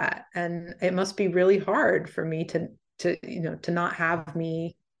hear that. And it must be really hard for me to not have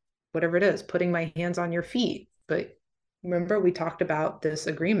me, whatever it is, putting my hands on your feet. But remember, we talked about this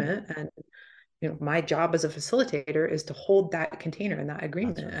agreement, and my job as a facilitator is to hold that container and that That's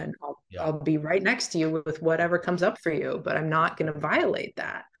agreement. right. And Yeah. I'll be right next to you with whatever comes up for you, but I'm not going to violate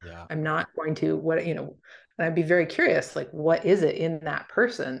that. Yeah. I'm not going to, and I'd be very curious, like, what is it in that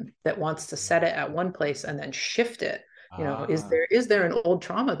person that wants to set it at one place and then shift it? Is Ah. there an old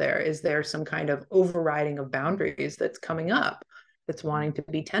trauma there? Is there some kind of overriding of boundaries that's coming up that's wanting to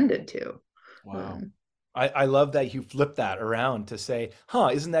be tended to? Wow. Um, I love that you flip that around to say, huh,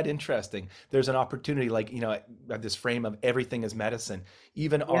 isn't that interesting? There's an opportunity, like, this frame of everything is medicine.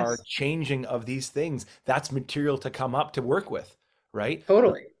 Even our yes, changing of these things, that's material to come up to work with, right?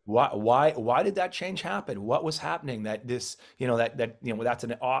 totally. Why did that change happen? What was happening that this, that's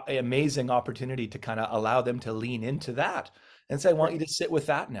an amazing opportunity to kind of allow them to lean into that and say, I want you Right, to sit with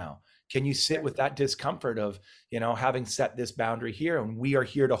that now. Can you sit right, with that discomfort of, having set this boundary here, and we are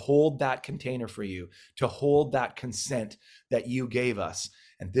here to hold that container for you, to hold that consent that you gave us.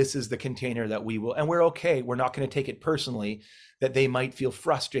 And this is the container that we will, and we're okay. We're not going to take it personally that they might feel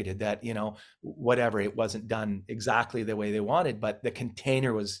frustrated that, whatever, it wasn't done exactly the way they wanted, but the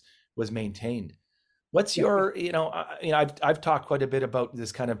container was maintained. What's yeah. your, I've talked quite a bit about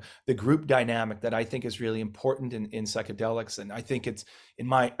this kind of the group dynamic that I think is really important in psychedelics, and I think it's in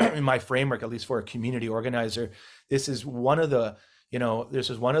my in my framework, at least for a community organizer, this is one of the, this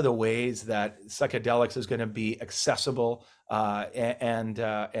is one of the ways that psychedelics is going to be accessible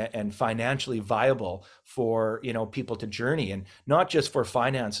and financially viable for people to journey, and not just for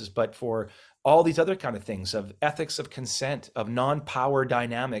finances, but for all these other kind of things of ethics of consent, of non-power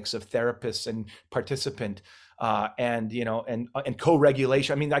dynamics of therapists and participant, and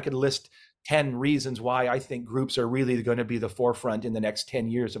co-regulation. I mean, I could list 10 reasons why I think groups are really going to be the forefront in the next 10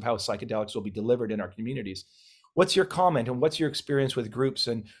 years of how psychedelics will be delivered in our communities. What's your comment, and what's your experience with groups,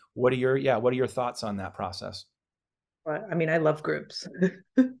 and what are your thoughts on that process? But I mean, I love groups.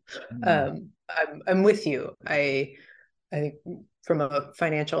 Mm, I'm with you. I think from a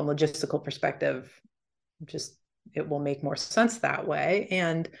financial and logistical perspective, just it will make more sense that way.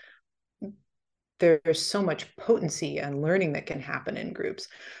 And there's so much potency and learning that can happen in groups.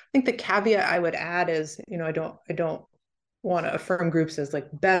 I think the caveat I would add is, I don't want to affirm groups as like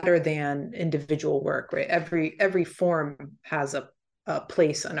better than individual work, right? Every form has a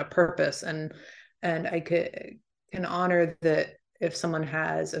place and a purpose, and I can honor that if someone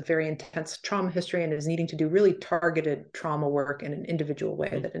has a very intense trauma history and is needing to do really targeted trauma work in an individual way,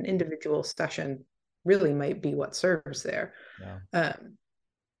 mhm. that an individual session really might be what serves there. Yeah. Um,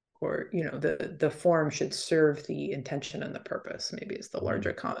 or the form should serve the intention and the purpose, maybe is the Mm,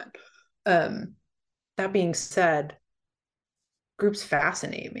 larger comment. um, that being said, groups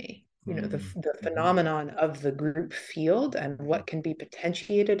fascinate me. mm, The mhm. phenomenon of the group field and Mhm. what can be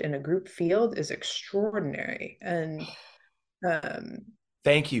potentiated in a group field is extraordinary. And um,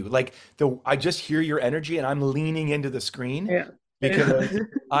 Thank you. Like I just hear your energy, and I'm leaning into the screen yeah, because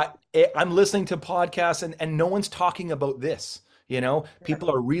I'm listening to podcasts, and no one's talking about this.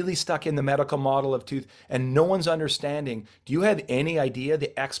 People are really stuck in the medical model of tooth, and no one's understanding. Do you have any idea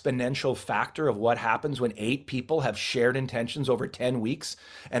the exponential factor of what happens when 8 people have shared intentions over 10 weeks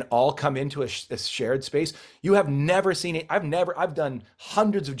and all come into a shared space? You have never seen it. I've done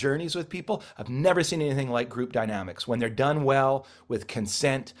hundreds of journeys with people. I've never seen anything like group dynamics. When they're done well with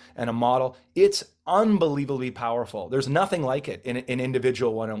consent and a model, it's unbelievably powerful. There's nothing like it in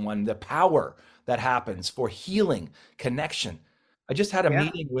individual one-on-one. The power that happens for healing, connection. I just had a yeah,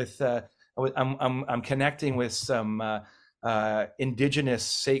 meeting with. I'm connecting with some.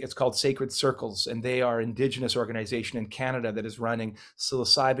 indigenous, it's called Sacred Circles, and they are indigenous organization in Canada that is running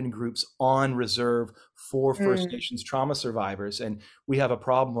psilocybin groups on reserve for First Mm. Nations trauma survivors. And we have a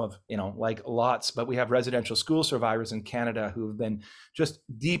problem of, like lots, but we have residential school survivors in Canada who have been just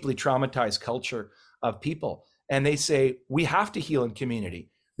deeply traumatized culture of people. And they say, we have to heal in community.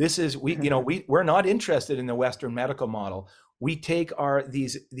 This is, we're not interested in the Western medical model. We take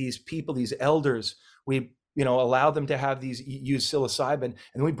these people, these elders, we allow them to have use psilocybin,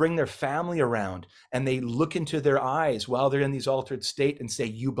 and we bring their family around, and they look into their eyes while they're in these altered state and say,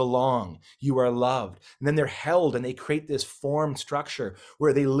 you belong, you are loved. And then they're held, and they create this form structure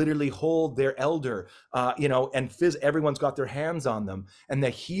where they literally hold their elder, and everyone's got their hands on them. And the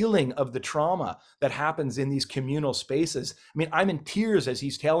healing of the trauma that happens in these communal spaces. I mean, I'm in tears as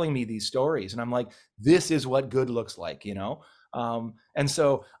he's telling me these stories, and I'm like, this is what good looks like, and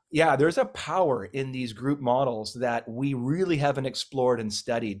so, yeah, there's a power in these group models that we really haven't explored and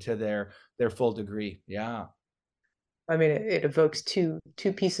studied to their full degree. Yeah. I mean, it evokes two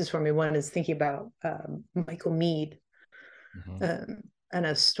pieces for me. One is thinking about Michael Meade, Mm-hmm. and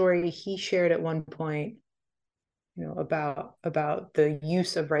a story he shared at one point, about the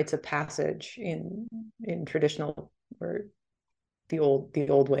use of rites of passage in traditional, or the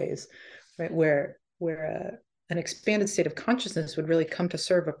old ways, right? Where an expanded state of consciousness would really come to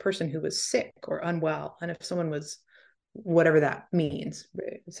serve a person who was sick or unwell. And if someone was, whatever that means,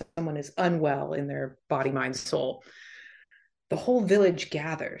 right? Someone is unwell in their body, mind, soul, the whole village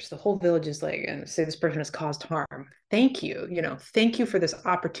gathers. The whole village is like, and say this person has caused harm. Thank you, thank you for this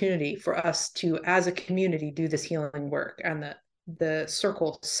opportunity for us to, as a community, do this healing work. And the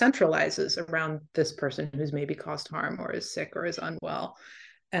circle centralizes around this person who's maybe caused harm or is sick or is unwell.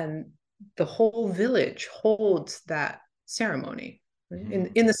 And the whole village holds that ceremony, right? Mm-hmm.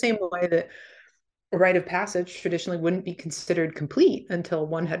 In the same way that a rite of passage traditionally wouldn't be considered complete until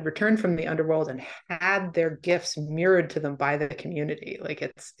one had returned from the underworld and had their gifts mirrored to them by the community. Like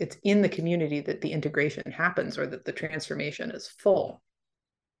it's in the community that the integration happens, or that the transformation is full.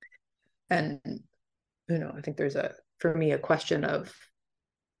 And I think there's for me, a question of,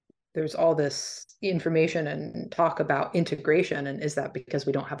 there's all this information and talk about integration, and is that because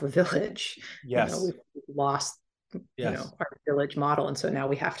we don't have a village? Yes. We've lost Yes. our village model, and so now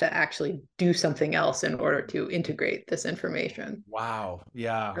we have to actually do something else in order to integrate this information. Wow.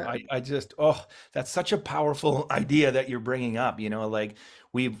 Yeah. uh, I just, that's such a powerful idea that you're bringing up. Like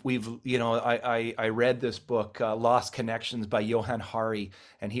I read this book, Lost Connections by Johann Hari,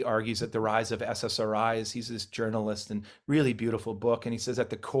 and he argues that the rise of SSRIs, he's this journalist and really beautiful book. And he says at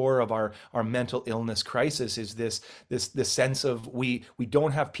the core of our mental illness crisis is this sense of we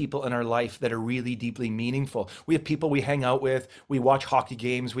don't have people in our life that are really deeply meaningful. We have people we hang out with, we watch hockey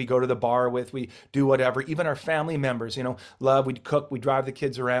games, we go to the bar with, we do whatever, even our family members, love, we cook, we drive the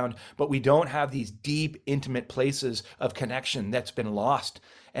kids around, but we don't have these deep, intimate places of connection. That's been lost.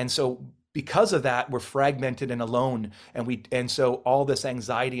 And so because of that, we're fragmented and alone. And so all this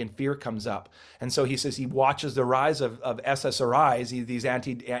anxiety and fear comes up. And so he says he watches the rise of SSRIs, these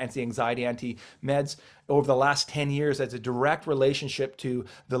anti-anxiety, anti-meds, over the last 10 years as a direct relationship to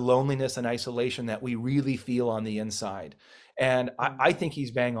the loneliness and isolation that we really feel on the inside. And I think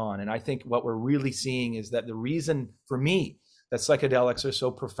he's bang on. And I think what we're really seeing is that the reason for me that psychedelics are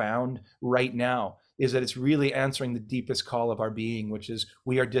so profound right now is that it's really answering the deepest call of our being, which is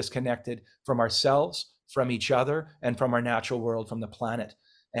we are disconnected from ourselves, from each other, and from our natural world, from the planet.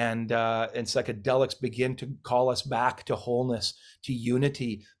 And psychedelics begin to call us back to wholeness, to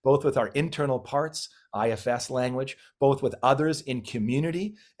unity, both with our internal parts, IFS language, both with others in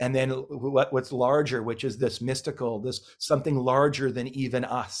community, and then what's larger, which is this mystical, this something larger than even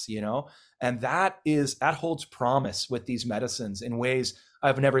us, And that holds promise with these medicines in ways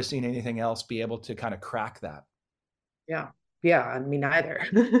I've never seen anything else be able to kind of crack that. Yeah, I mean, neither.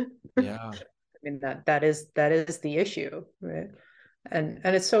 Yeah. I mean, that is the issue, right? And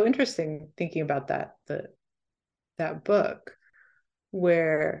it's so interesting thinking about that book,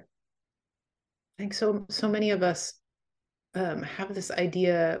 where I think so many of us have this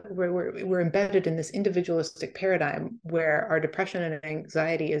idea where we're embedded in this individualistic paradigm where our depression and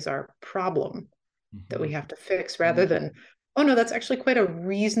anxiety is our problem that we Mm-hmm. have to fix, rather than, oh no, that's actually quite a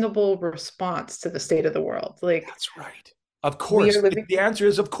reasonable response to the state of the world. Like, That's right. Of we are course. living, The answer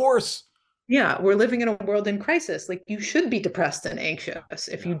is of course. yeah, we're living in a world in crisis. Like, you should be depressed and Yeah. anxious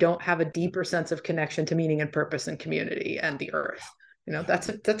if you Yeah. don't have a deeper sense of connection to meaning and purpose and community and the earth. Yeah.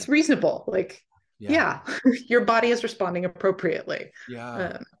 That's reasonable. Like, Yeah. yeah, your body is responding appropriately.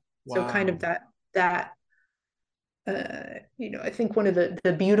 Yeah. Um, so kind of Wow. that I think one of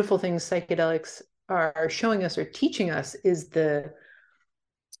the beautiful things psychedelics are showing us or teaching us is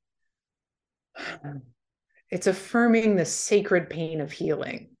it's affirming the sacred pain of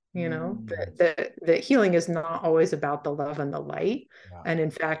healing. You know, Mm, that healing is not always about the love and the light, yeah. and in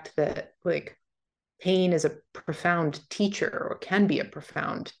fact that like pain is a profound teacher or can be a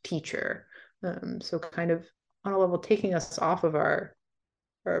profound teacher. So kind of on a level taking us off of our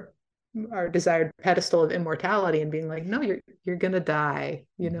our desired pedestal of immortality and being like, no, you're gonna die,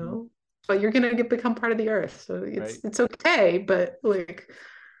 you Hmm. know, but you're gonna become part of the earth. So Right. it's okay, but like,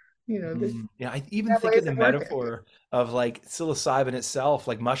 Mm. Yeah, I even that think of ways the of working. metaphor of like psilocybin itself,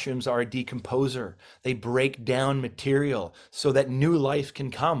 like mushrooms are a decomposer. They break down material so that new life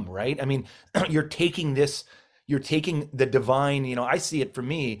can come, right? I mean, you're taking this, you're taking the divine, I see it for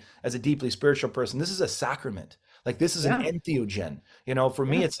me as a deeply spiritual person. This is a sacrament. Like this is an Yeah, entheogen. For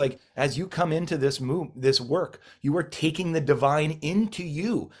me, yeah, it's like as you come into this work, you are taking the divine into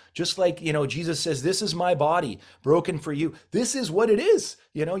you. Just like, Jesus says, this is my body broken for you. This is what it is.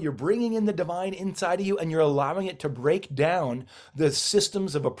 You're bringing in the divine inside of you and you're allowing it to break down the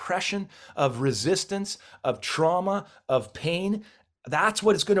systems of oppression, of resistance, of trauma, of pain. That's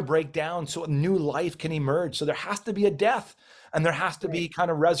what it's going to break down so a new life can emerge. So there has to be a death and there has to right, be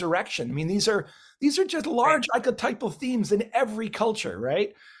kind of resurrection. I mean, these are just right, large archetypal themes in every culture,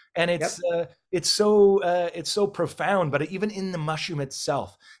 right? And yep, it's so profound, but even in the mushroom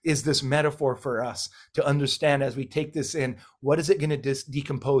itself is this metaphor for us to understand as we take this in. What is it going to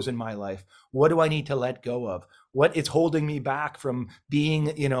decompose in my life? What do I need to let go of? What is holding me back from being,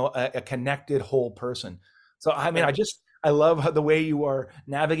 a connected whole person? So, I mean, right. I love the way you are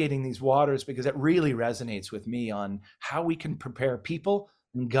navigating these waters because it really resonates with me on how we can prepare people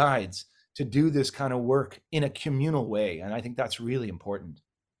and guides to do this kind of work in a communal way. And I think that's really important.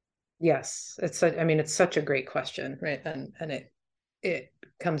 Yes, I mean, it's such a great question, right? And it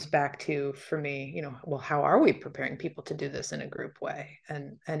comes back to, for me, well, how are we preparing people to do this in a group way?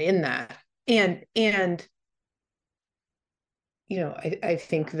 And in that, and I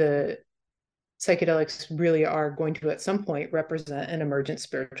think the psychedelics really are going to at some point represent an emergent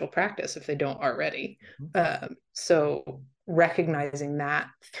spiritual practice if they don't already. Mhm. So recognizing that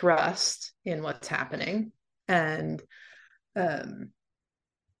thrust in what's happening, and um,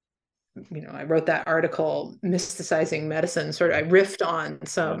 I wrote that article, Mysticizing Medicine. Sort of, I riffed on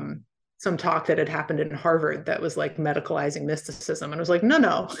Yeah. some talk that had happened in Harvard that was like medicalizing mysticism, and I was like,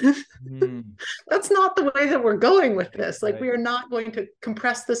 no, Mm, that's not the way that we're going with this. Like, we right. are not going to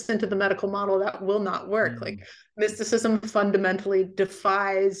compress this into the medical model. That will not work. Like, Mm, mysticism fundamentally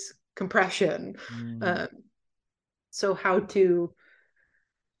defies compression. mm, Um, so how to,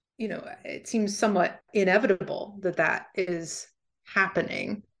 it seems somewhat inevitable that that is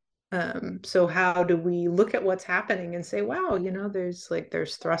happening. So how do we look at what's happening and say, wow,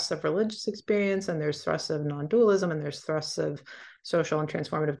 there's thrusts of religious experience and there's thrusts of non-dualism and there's thrusts of social and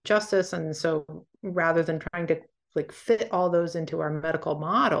transformative justice. And so rather than trying to like fit all those into our medical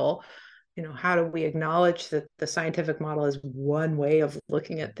model, how do we acknowledge that the scientific model is one way of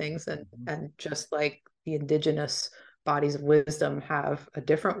looking at things, mhm, and just like the indigenous bodies of wisdom have a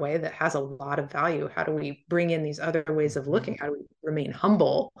different way that has a lot of value. How do we bring in these other ways of mhm, looking? How do we remain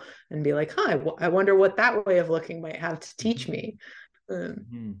humble and be like, huh, I wonder what that way of looking might have to teach mhm, me? Um,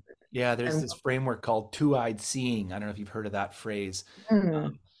 mhm. Yeah, there's and this framework called two-eyed seeing. I don't know if you've heard of that phrase. mm,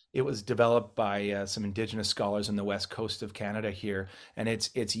 Um, it was developed by some indigenous scholars in the west coast of Canada here, and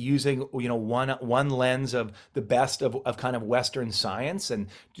it's using one lens of the best of kind of Western science and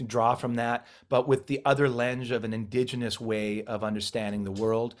to draw from that, but with the other lens of an indigenous way of understanding the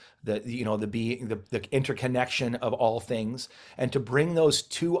world, the being the interconnection of all things, and to bring those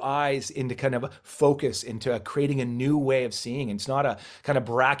two eyes into kind of focus into creating a new way of seeing. It's not a kind of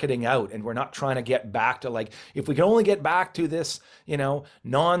bracketing out, and we're not trying to get back to like if we can only get back to this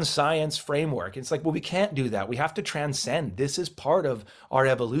non-science framework. It's like, well, we can't do that. We have to transcend. This is part of our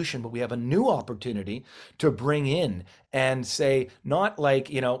evolution, but we have a new opportunity to bring in and say, not like,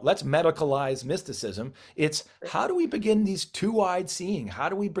 let's medicalize mysticism. It's how do we begin these two-eyed seeing? How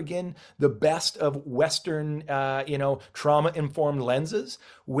do we begin the best of Western, trauma-informed lenses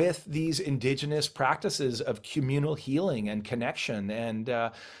with these indigenous practices of communal healing and connection? And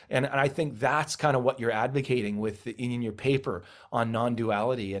I think that's kind of what you're advocating with in your paper on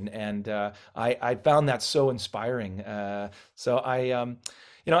non-duality, and I found that so inspiring. So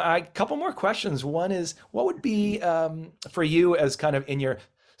a couple more questions. One is, what would be for you as kind of in your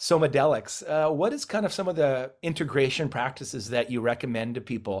somadelics? What is kind of some of the integration practices that you recommend to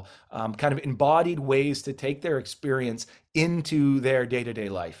people, kind of embodied ways to take their experience into their day-to-day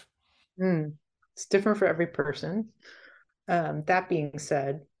life? mm, it's different for every person. That being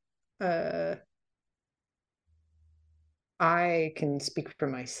said, uh, I can speak for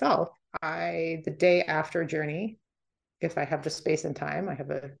myself. The day after journey, if I have the space and time, I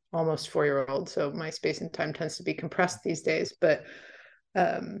have a almost 4-year-old, so my space and time tends to be compressed these days, but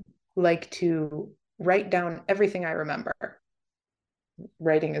um, like to write down everything I remember.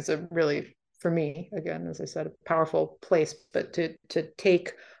 Writing is a really, for me, again, as I said, a powerful place, but to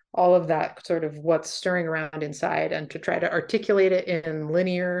take all of that sort of what's stirring around inside and to try to articulate it in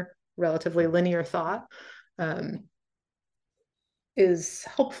relatively linear thought, um, is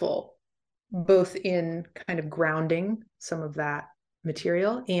helpful, both in kind of grounding some of that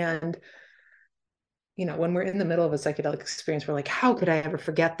material and, when we're in the middle of a psychedelic experience, we're like, how could I ever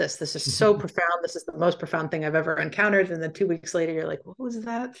forget this? This is so profound. This is the most profound thing I've ever encountered. And then 2 weeks later, you're like, what was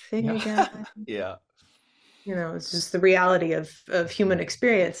that thing Yeah. again? Yeah. It's just the reality of human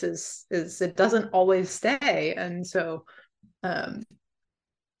experience is it doesn't always stay. And so um,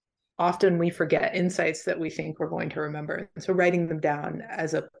 often we forget insights that we think we're going to remember. And so writing them down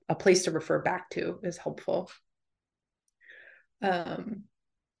as a place to refer back to is helpful.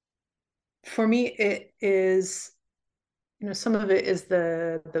 For me, it is, some of it is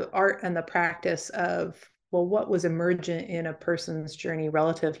the art and the practice of, well, what was emergent in a person's journey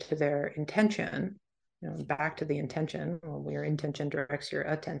relative to their intention. Back to the intention. Well, your intention directs your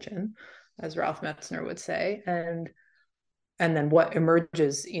attention, as Ralph Metzner would say, and then what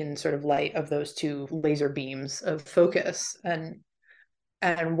emerges in sort of light of those two laser beams of focus, and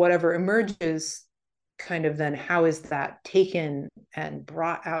whatever emerges, kind of then how is that taken and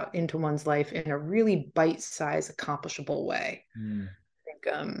brought out into one's life in a really bite-sized, accomplishable way. I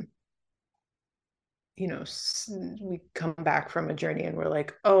think we come back from a journey and we're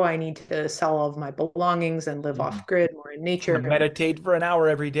like, oh, I need to sell all of my belongings and live off grid, more in nature, meditate for an hour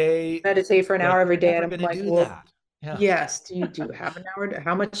every day. meditate for an hour every day. Never And I'm going to like, do well, that. Yeah. yes, do you have an hour?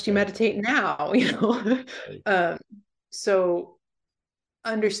 How much do you Right. meditate now? Right. So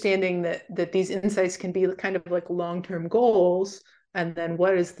understanding that these insights can be kind of like long-term goals, and then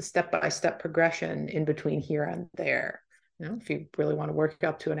what is the step-by-step progression in between here and there. If you really want to work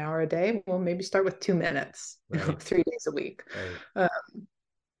up to an hour a day, well, maybe start with 2 minutes, Right. 3 days a week. Right.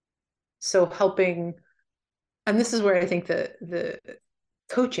 So helping, and this is where I think that the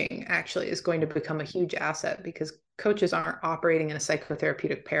coaching actually is going to become a huge asset, because coaches aren't operating in a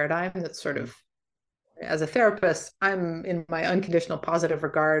psychotherapeutic paradigm that's sort of, as a therapist, I'm in my unconditional positive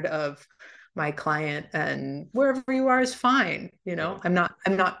regard of my client, and wherever you are is fine. Right. I'm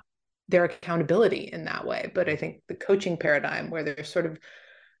not their accountability in that way. But I think the coaching paradigm, where there's sort of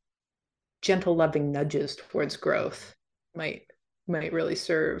gentle, loving nudges towards growth, might really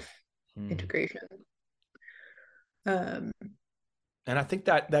serve integration. And I think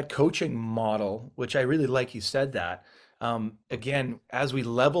that coaching model, which I really like, you said that, again, as we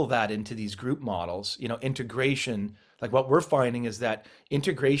level that into these group models, integration, like what we're finding is that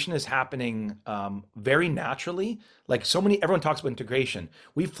integration is happening very naturally. Like everyone talks about integration.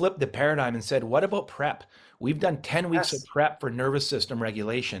 We flipped the paradigm and said, what about prep? We've done 10 weeks of Yes. prep for nervous system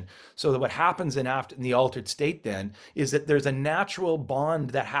regulation. So that what happens in the altered state then is that there's a natural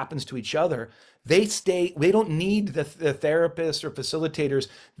bond that happens to each other. They don't need the therapists or facilitators.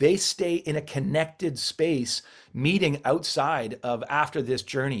 They stay in a connected space, meeting outside of after this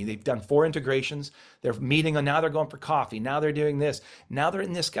journey. They've done 4 integrations. They're meeting, and now they're going for coffee. Now they're doing this. Now they're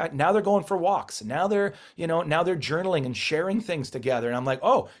in this guy. Now they're going for walks. Now they're journaling and sharing things together. And I'm like,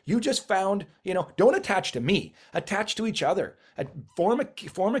 oh, you just found, don't attach to me, attach to each other. Form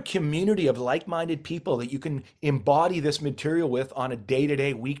a community of like-minded people that you can embody this material with on a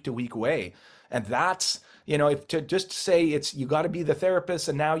day-to-day, week-to-week way. And that's, if to just say you got to be the therapist,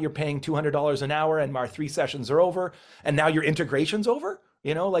 and now you're paying $200 an hour and our 3 sessions are over and now your integration's over,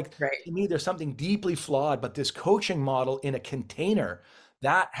 Right. to me, there's something deeply flawed, but this coaching model in a container,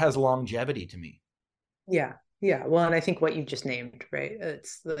 that has longevity to me. Yeah. Yeah. Well, and I think what you just named, right?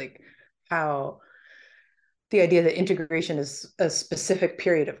 It's like how the idea that integration is a specific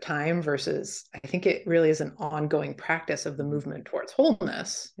period of time versus, I think it really is an ongoing practice of the movement towards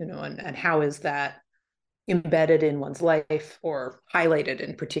wholeness, and how is that embedded in one's life or highlighted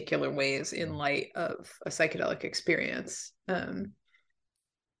in particular ways in light of a psychedelic experience.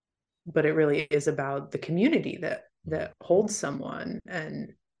 But it really is about the community that holds someone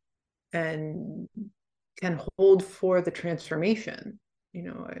and can hold for the transformation.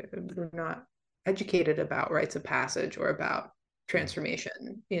 We're not educated about rites of passage or about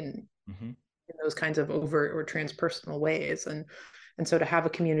transformation in those kinds of overt or transpersonal ways. And so to have a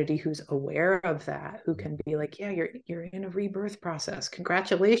community who's aware of that, who can be like, yeah, you're in a rebirth process.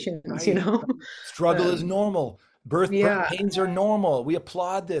 Congratulations, Right. Struggle is normal. Birth Yeah. pains are normal. We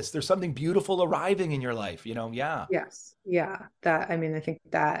applaud this. There's something beautiful arriving in your life, you know? Yeah. Yes. Yeah. That, I mean, I think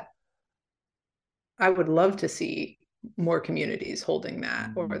that I would love to see more communities holding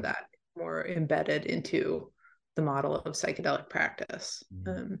that, or Mhm. that more embedded into the model of psychedelic practice.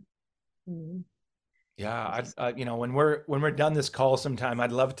 Mhm. Mm, Yeah, you know, when we're done this call sometime,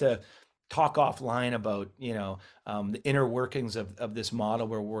 I'd love to talk offline about, the inner workings of this model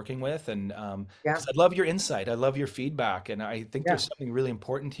we're working with, and yeah. because I'd love your insight, I love your feedback, and I think Yeah. there's something really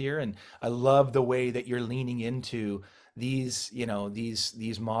important here, and I love the way that you're leaning into these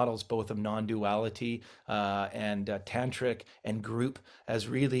models, both of non-duality and tantric and group, as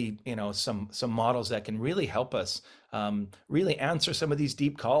really, some models that can really help us really answer some of these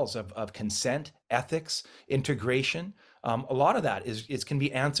deep calls of consent, ethics, integration. A lot of that is can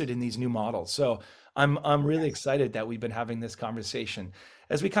be answered in these new models. So I'm really Yes. excited that we've been having this conversation.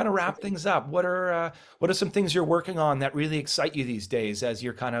 As we kind of wrap things up, what are some things you're working on that really excite you these days? As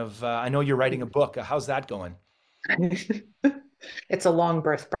you're kind of, I know you're writing a book. How's that going? It's a long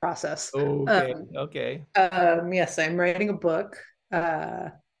birth process. Okay, okay. Yes, I'm writing a book, uh,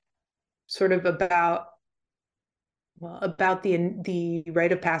 sort of about, well, about the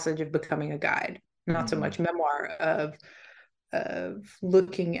rite of passage of becoming a guide, not so Mm, much memoir, of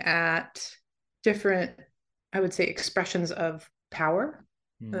looking at different, I would say, expressions of power,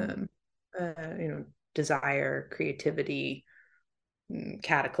 mm, um, desire, creativity,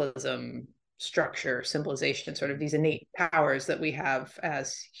 cataclysm, structure, symbolization, sort of these innate powers that we have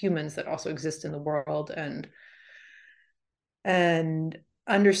as humans that also exist in the world, and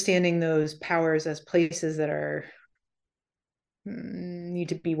understanding those powers as places that are need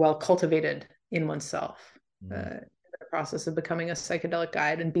to be well cultivated in oneself. mm. The process of becoming a psychedelic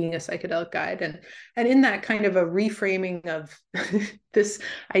guide and being a psychedelic guide, and in that kind of a reframing of this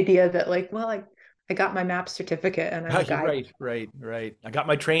idea that, like, well, I got my MAP certificate and I'm a guide. Right, right, right. I got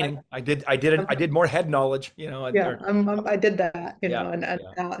my I, training. I did more head knowledge, yeah, I did that, yeah, and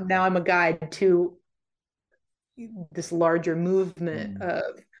yeah. now I'm a guide to this larger movement Mm,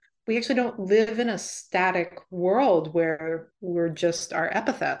 of, we actually don't live in a static world where we're just our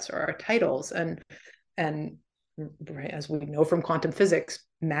epithets or our titles, and right, as we know from quantum physics,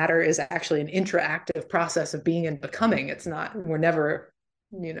 matter is actually an interactive process of being and becoming. It's not, we're never,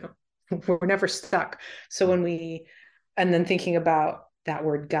 you know, we're never stuck. So mm, when we, and then thinking about that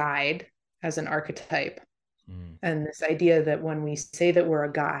word guide as an archetype, mm, and this idea that when we say that we're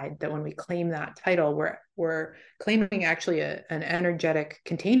a guide, that when we claim that title, we're claiming actually an energetic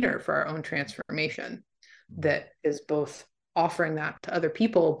container for our own transformation, mm. that is both offering that to other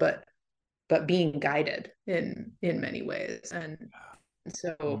people, but being guided in many ways. And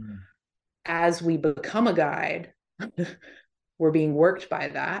so Mm, as we become a guide, we're being worked by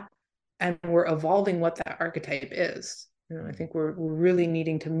that, and we're evolving what that archetype is. I mm. think we're really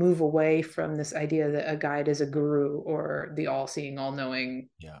needing to move away from this idea that a guide is a guru or the all-seeing, all-knowing,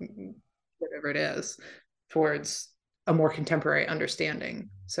 Yeah. whatever it is, towards a more contemporary understanding.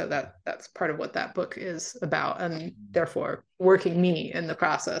 So that's part of what that book is about, and therefore working me in the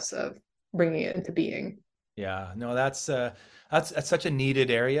process of bringing it into being. Yeah, no, that's such a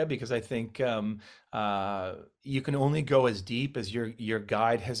needed area because I think you can only go as deep as your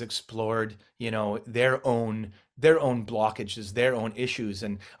guide has explored, their own blockages, their own issues,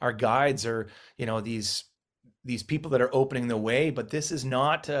 and our guides are, these people that are opening the way, but this is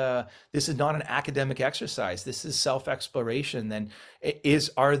not an academic exercise. This is self-exploration. Then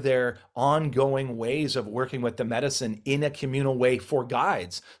are there ongoing ways of working with the medicine in a communal way for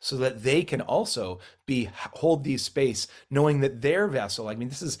guides so that they can also hold these space, knowing that their vessel, I mean,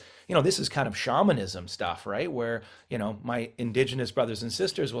 this is kind of shamanism stuff, right? Where, my indigenous brothers and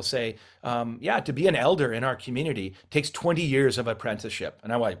sisters will say, yeah, to be an elder in our community takes 20 years of apprenticeship.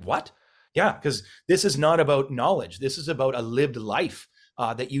 And I'm like, what? Yeah, because this is not about knowledge. This is about a lived life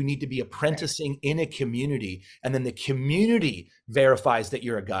that you need to be Right. apprenticing in a community. And then the community verifies that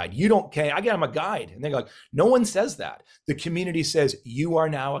you're a guide. You don't, okay, I'm a guide. And they're like, no one says that. The community says, you are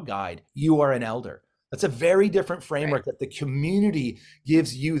now a guide. You are an elder. That's a very different Right. framework that the community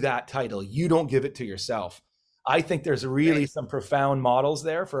gives you that title. You don't give it to yourself. I think there's really Right. some profound models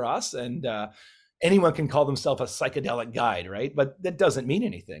there for us. And anyone can call themselves a psychedelic guide, right? But that doesn't mean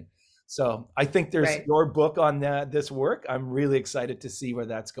anything. So I think there's Right. your book on this work. I'm really excited to see where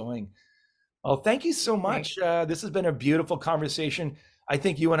that's going. Well, thank you so Right. much. This has been a beautiful conversation. I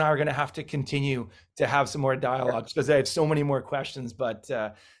think you and I are going to have to continue to have some more dialogues because I have so many more questions. But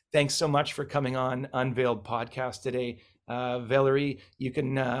thanks so much for coming on Unveiled Podcast today, Valerie. You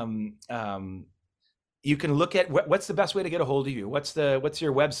can look at what's the best way to get a hold of you. What's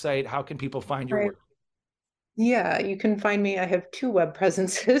your website? How can people find your Right. work? Yeah, you can find me. I have two web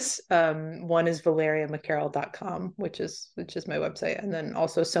presences. One is valeriamccarroll.com, which is my website, and then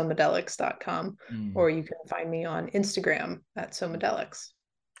also somadelics.com, Mm. or you can find me on Instagram at somadelics.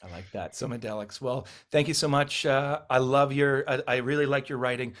 I like that. Psychedelics. Well, thank you so much. I love I really like your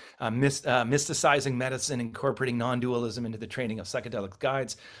writing, mysticizing medicine, incorporating non-dualism into the training of psychedelic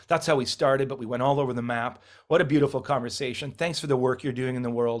guides. That's how we started, but we went all over the map. What a beautiful conversation. Thanks for the work you're doing in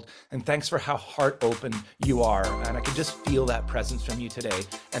the world, and thanks for how heart open you are. And I can just feel that presence from you today.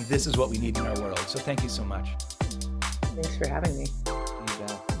 And this is what we need in our world. So thank you so much. Thanks for having me. You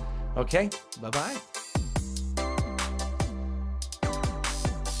bet. Okay. Bye-bye.